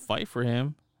a good fight for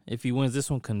him if he wins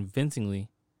this one convincingly.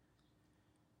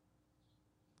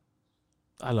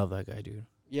 I love that guy, dude.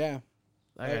 Yeah.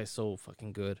 That guy's so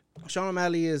fucking good. Sean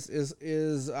O'Malley is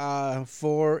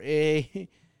for a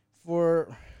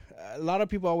lot of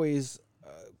people always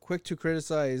quick to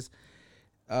criticize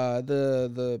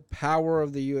the power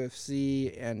of the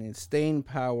UFC and its staying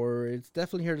power. It's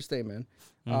definitely here to stay, man.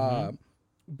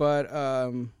 But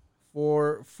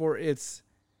for its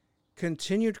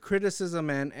continued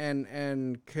criticism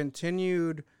and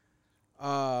continued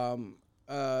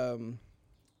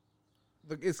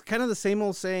it's kind of the same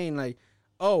old saying, like,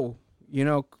 oh, you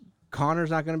know, Connor's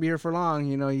not going to be here for long.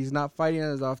 You know, he's not fighting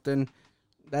as often.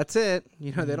 That's it.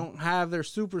 You know, they don't have their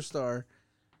superstar.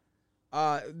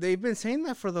 They've been saying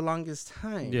that for the longest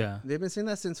time. Yeah. They've been saying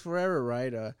that since forever,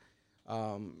 right? I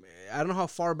don't know how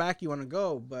far back you want to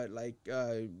go, but like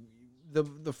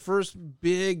the first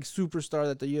big superstar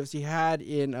that the UFC had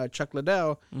in Chuck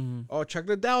Liddell. Oh, Chuck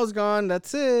Liddell's gone.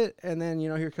 That's it. And then, you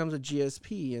know, here comes a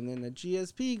GSP, and then the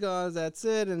GSP goes. That's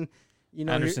it. And you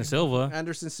know, Anderson Silva. and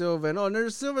Anderson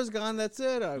Silva's gone. That's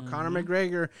it. Conor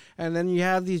McGregor, and then you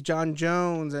have these John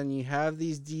Jones, and you have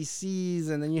these DCs,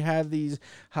 and then you have these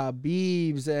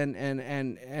Habibs, and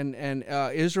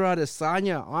Israel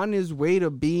Adesanya on his way to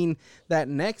being that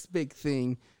next big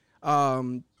thing.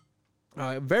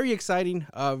 Very exciting,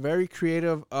 very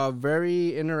creative,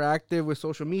 very interactive with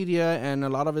social media, and a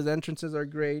lot of his entrances are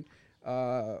great.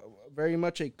 Very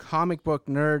much a comic book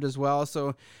nerd as well,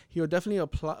 so he'll definitely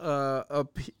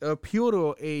appeal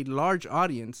to a large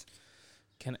audience.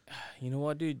 You know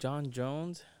what, dude? John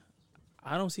Jones.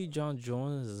 I don't see John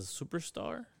Jones as a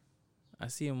superstar. I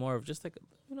see him more of just like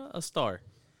a star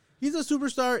He's a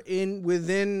superstar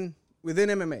within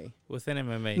MMA. within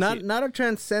MMA. Not a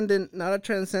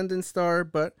transcendent star,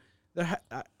 but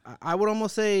I would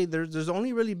almost say there's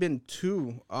only really been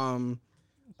two. Conor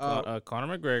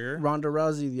McGregor. Ronda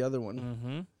Rousey, the other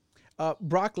one.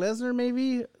 Brock Lesnar,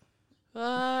 maybe.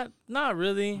 Not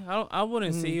really. I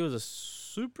wouldn't say he was a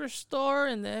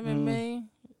superstar in the MMA.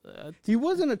 He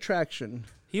was an attraction.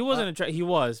 He wasn't he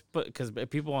was, but because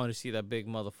people want to see that big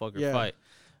motherfucker fight.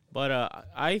 But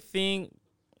I think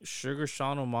Sugar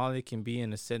Sean O'Malley can be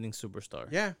an ascending superstar.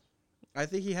 Yeah, I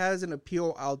think he has an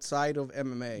appeal outside of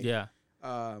MMA. Yeah.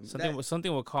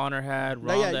 Something what Conor had,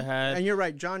 Ronda had. And you're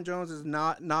right. John Jones is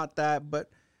not that, but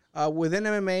within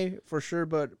MMA for sure.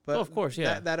 But of course,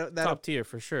 yeah, that top tier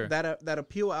for sure. That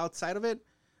appeal outside of it,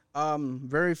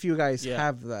 very few guys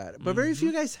have that. But very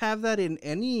few guys have that in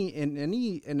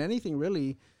anything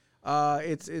really.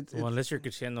 It's unless you're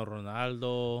Cristiano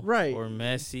Ronaldo, right, or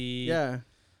Messi, yeah,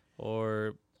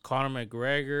 or Conor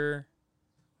McGregor.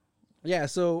 Yeah,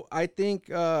 so I think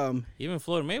even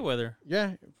Floyd Mayweather.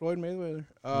 Yeah, Floyd Mayweather.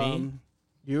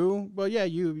 But yeah,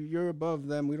 you're above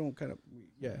them. We don't kind of,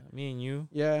 yeah. Me and you.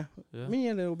 Yeah. Yeah. Me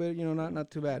a little bit,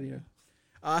 not too bad,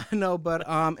 no, but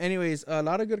anyways, a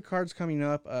lot of good cards coming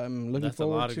up. I'm looking That's a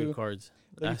forward lot of to good cards.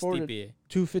 looking forward to STPA.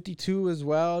 252 as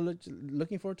well.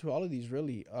 Looking forward to all of these,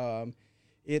 really.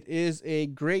 It is a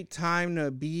great time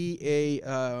to be a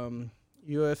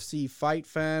UFC fight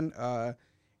fan.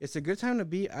 It's a good time to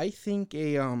be, I think,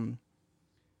 a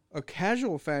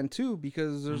casual fan too,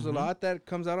 because there's a lot that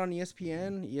comes out on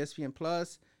ESPN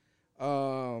Plus,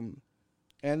 and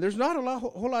there's not a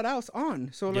whole lot else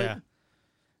on. So like, Yeah.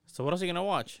 So what else are you gonna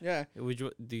watch? yeah,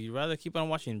 Do you rather keep on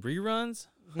watching reruns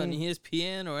on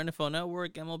ESPN or NFL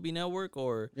Network, MLB Network,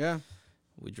 or yeah,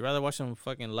 would you rather watch some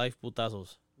fucking live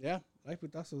putazos? yeah. Life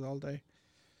with us all day.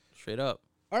 Straight up.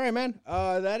 All right, man.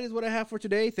 That is what I have for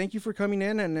today. Thank you for coming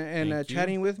in and Thank you.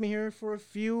 chatting with me here for a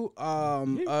few.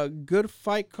 A good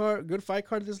fight card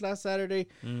this last Saturday.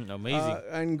 Amazing.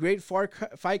 And great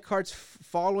fight cards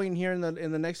following here in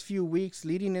the next few weeks,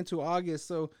 leading into August.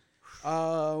 So,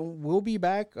 we'll be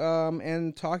back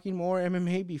and talking more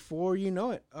MMA before you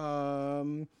know it.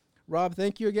 Rob,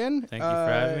 thank you again. Thank you for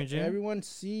having me, Jim. Everyone,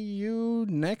 see you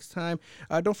next time.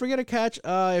 Don't forget to catch,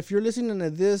 if you're listening to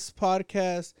this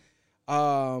podcast,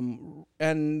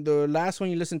 and the last one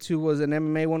you listened to was an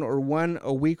MMA one or one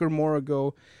a week or more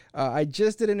ago. I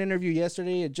just did an interview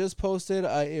yesterday. It just posted.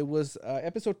 It was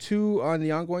episode 2 on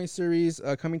the ongoing series,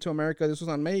 Coming to America. This was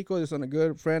on Mexico. This was on a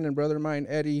good friend and brother of mine,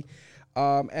 Eddie,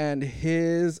 and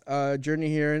his journey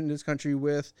here in this country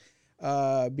with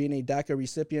being a DACA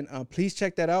recipient. Please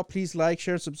check that out. Please like,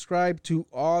 share, subscribe to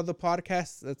all the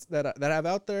podcasts that I have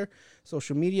out there,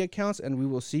 social media accounts, and we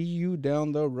will see you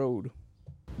down the road.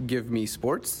 Give me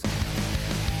sports.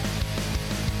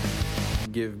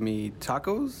 Give me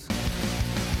tacos.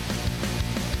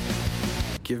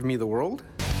 Give me the world.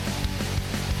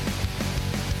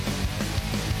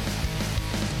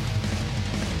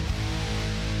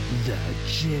 The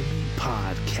Jimmy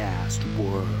Podcast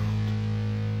World.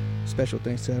 Special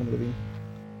thanks to Adam Levine.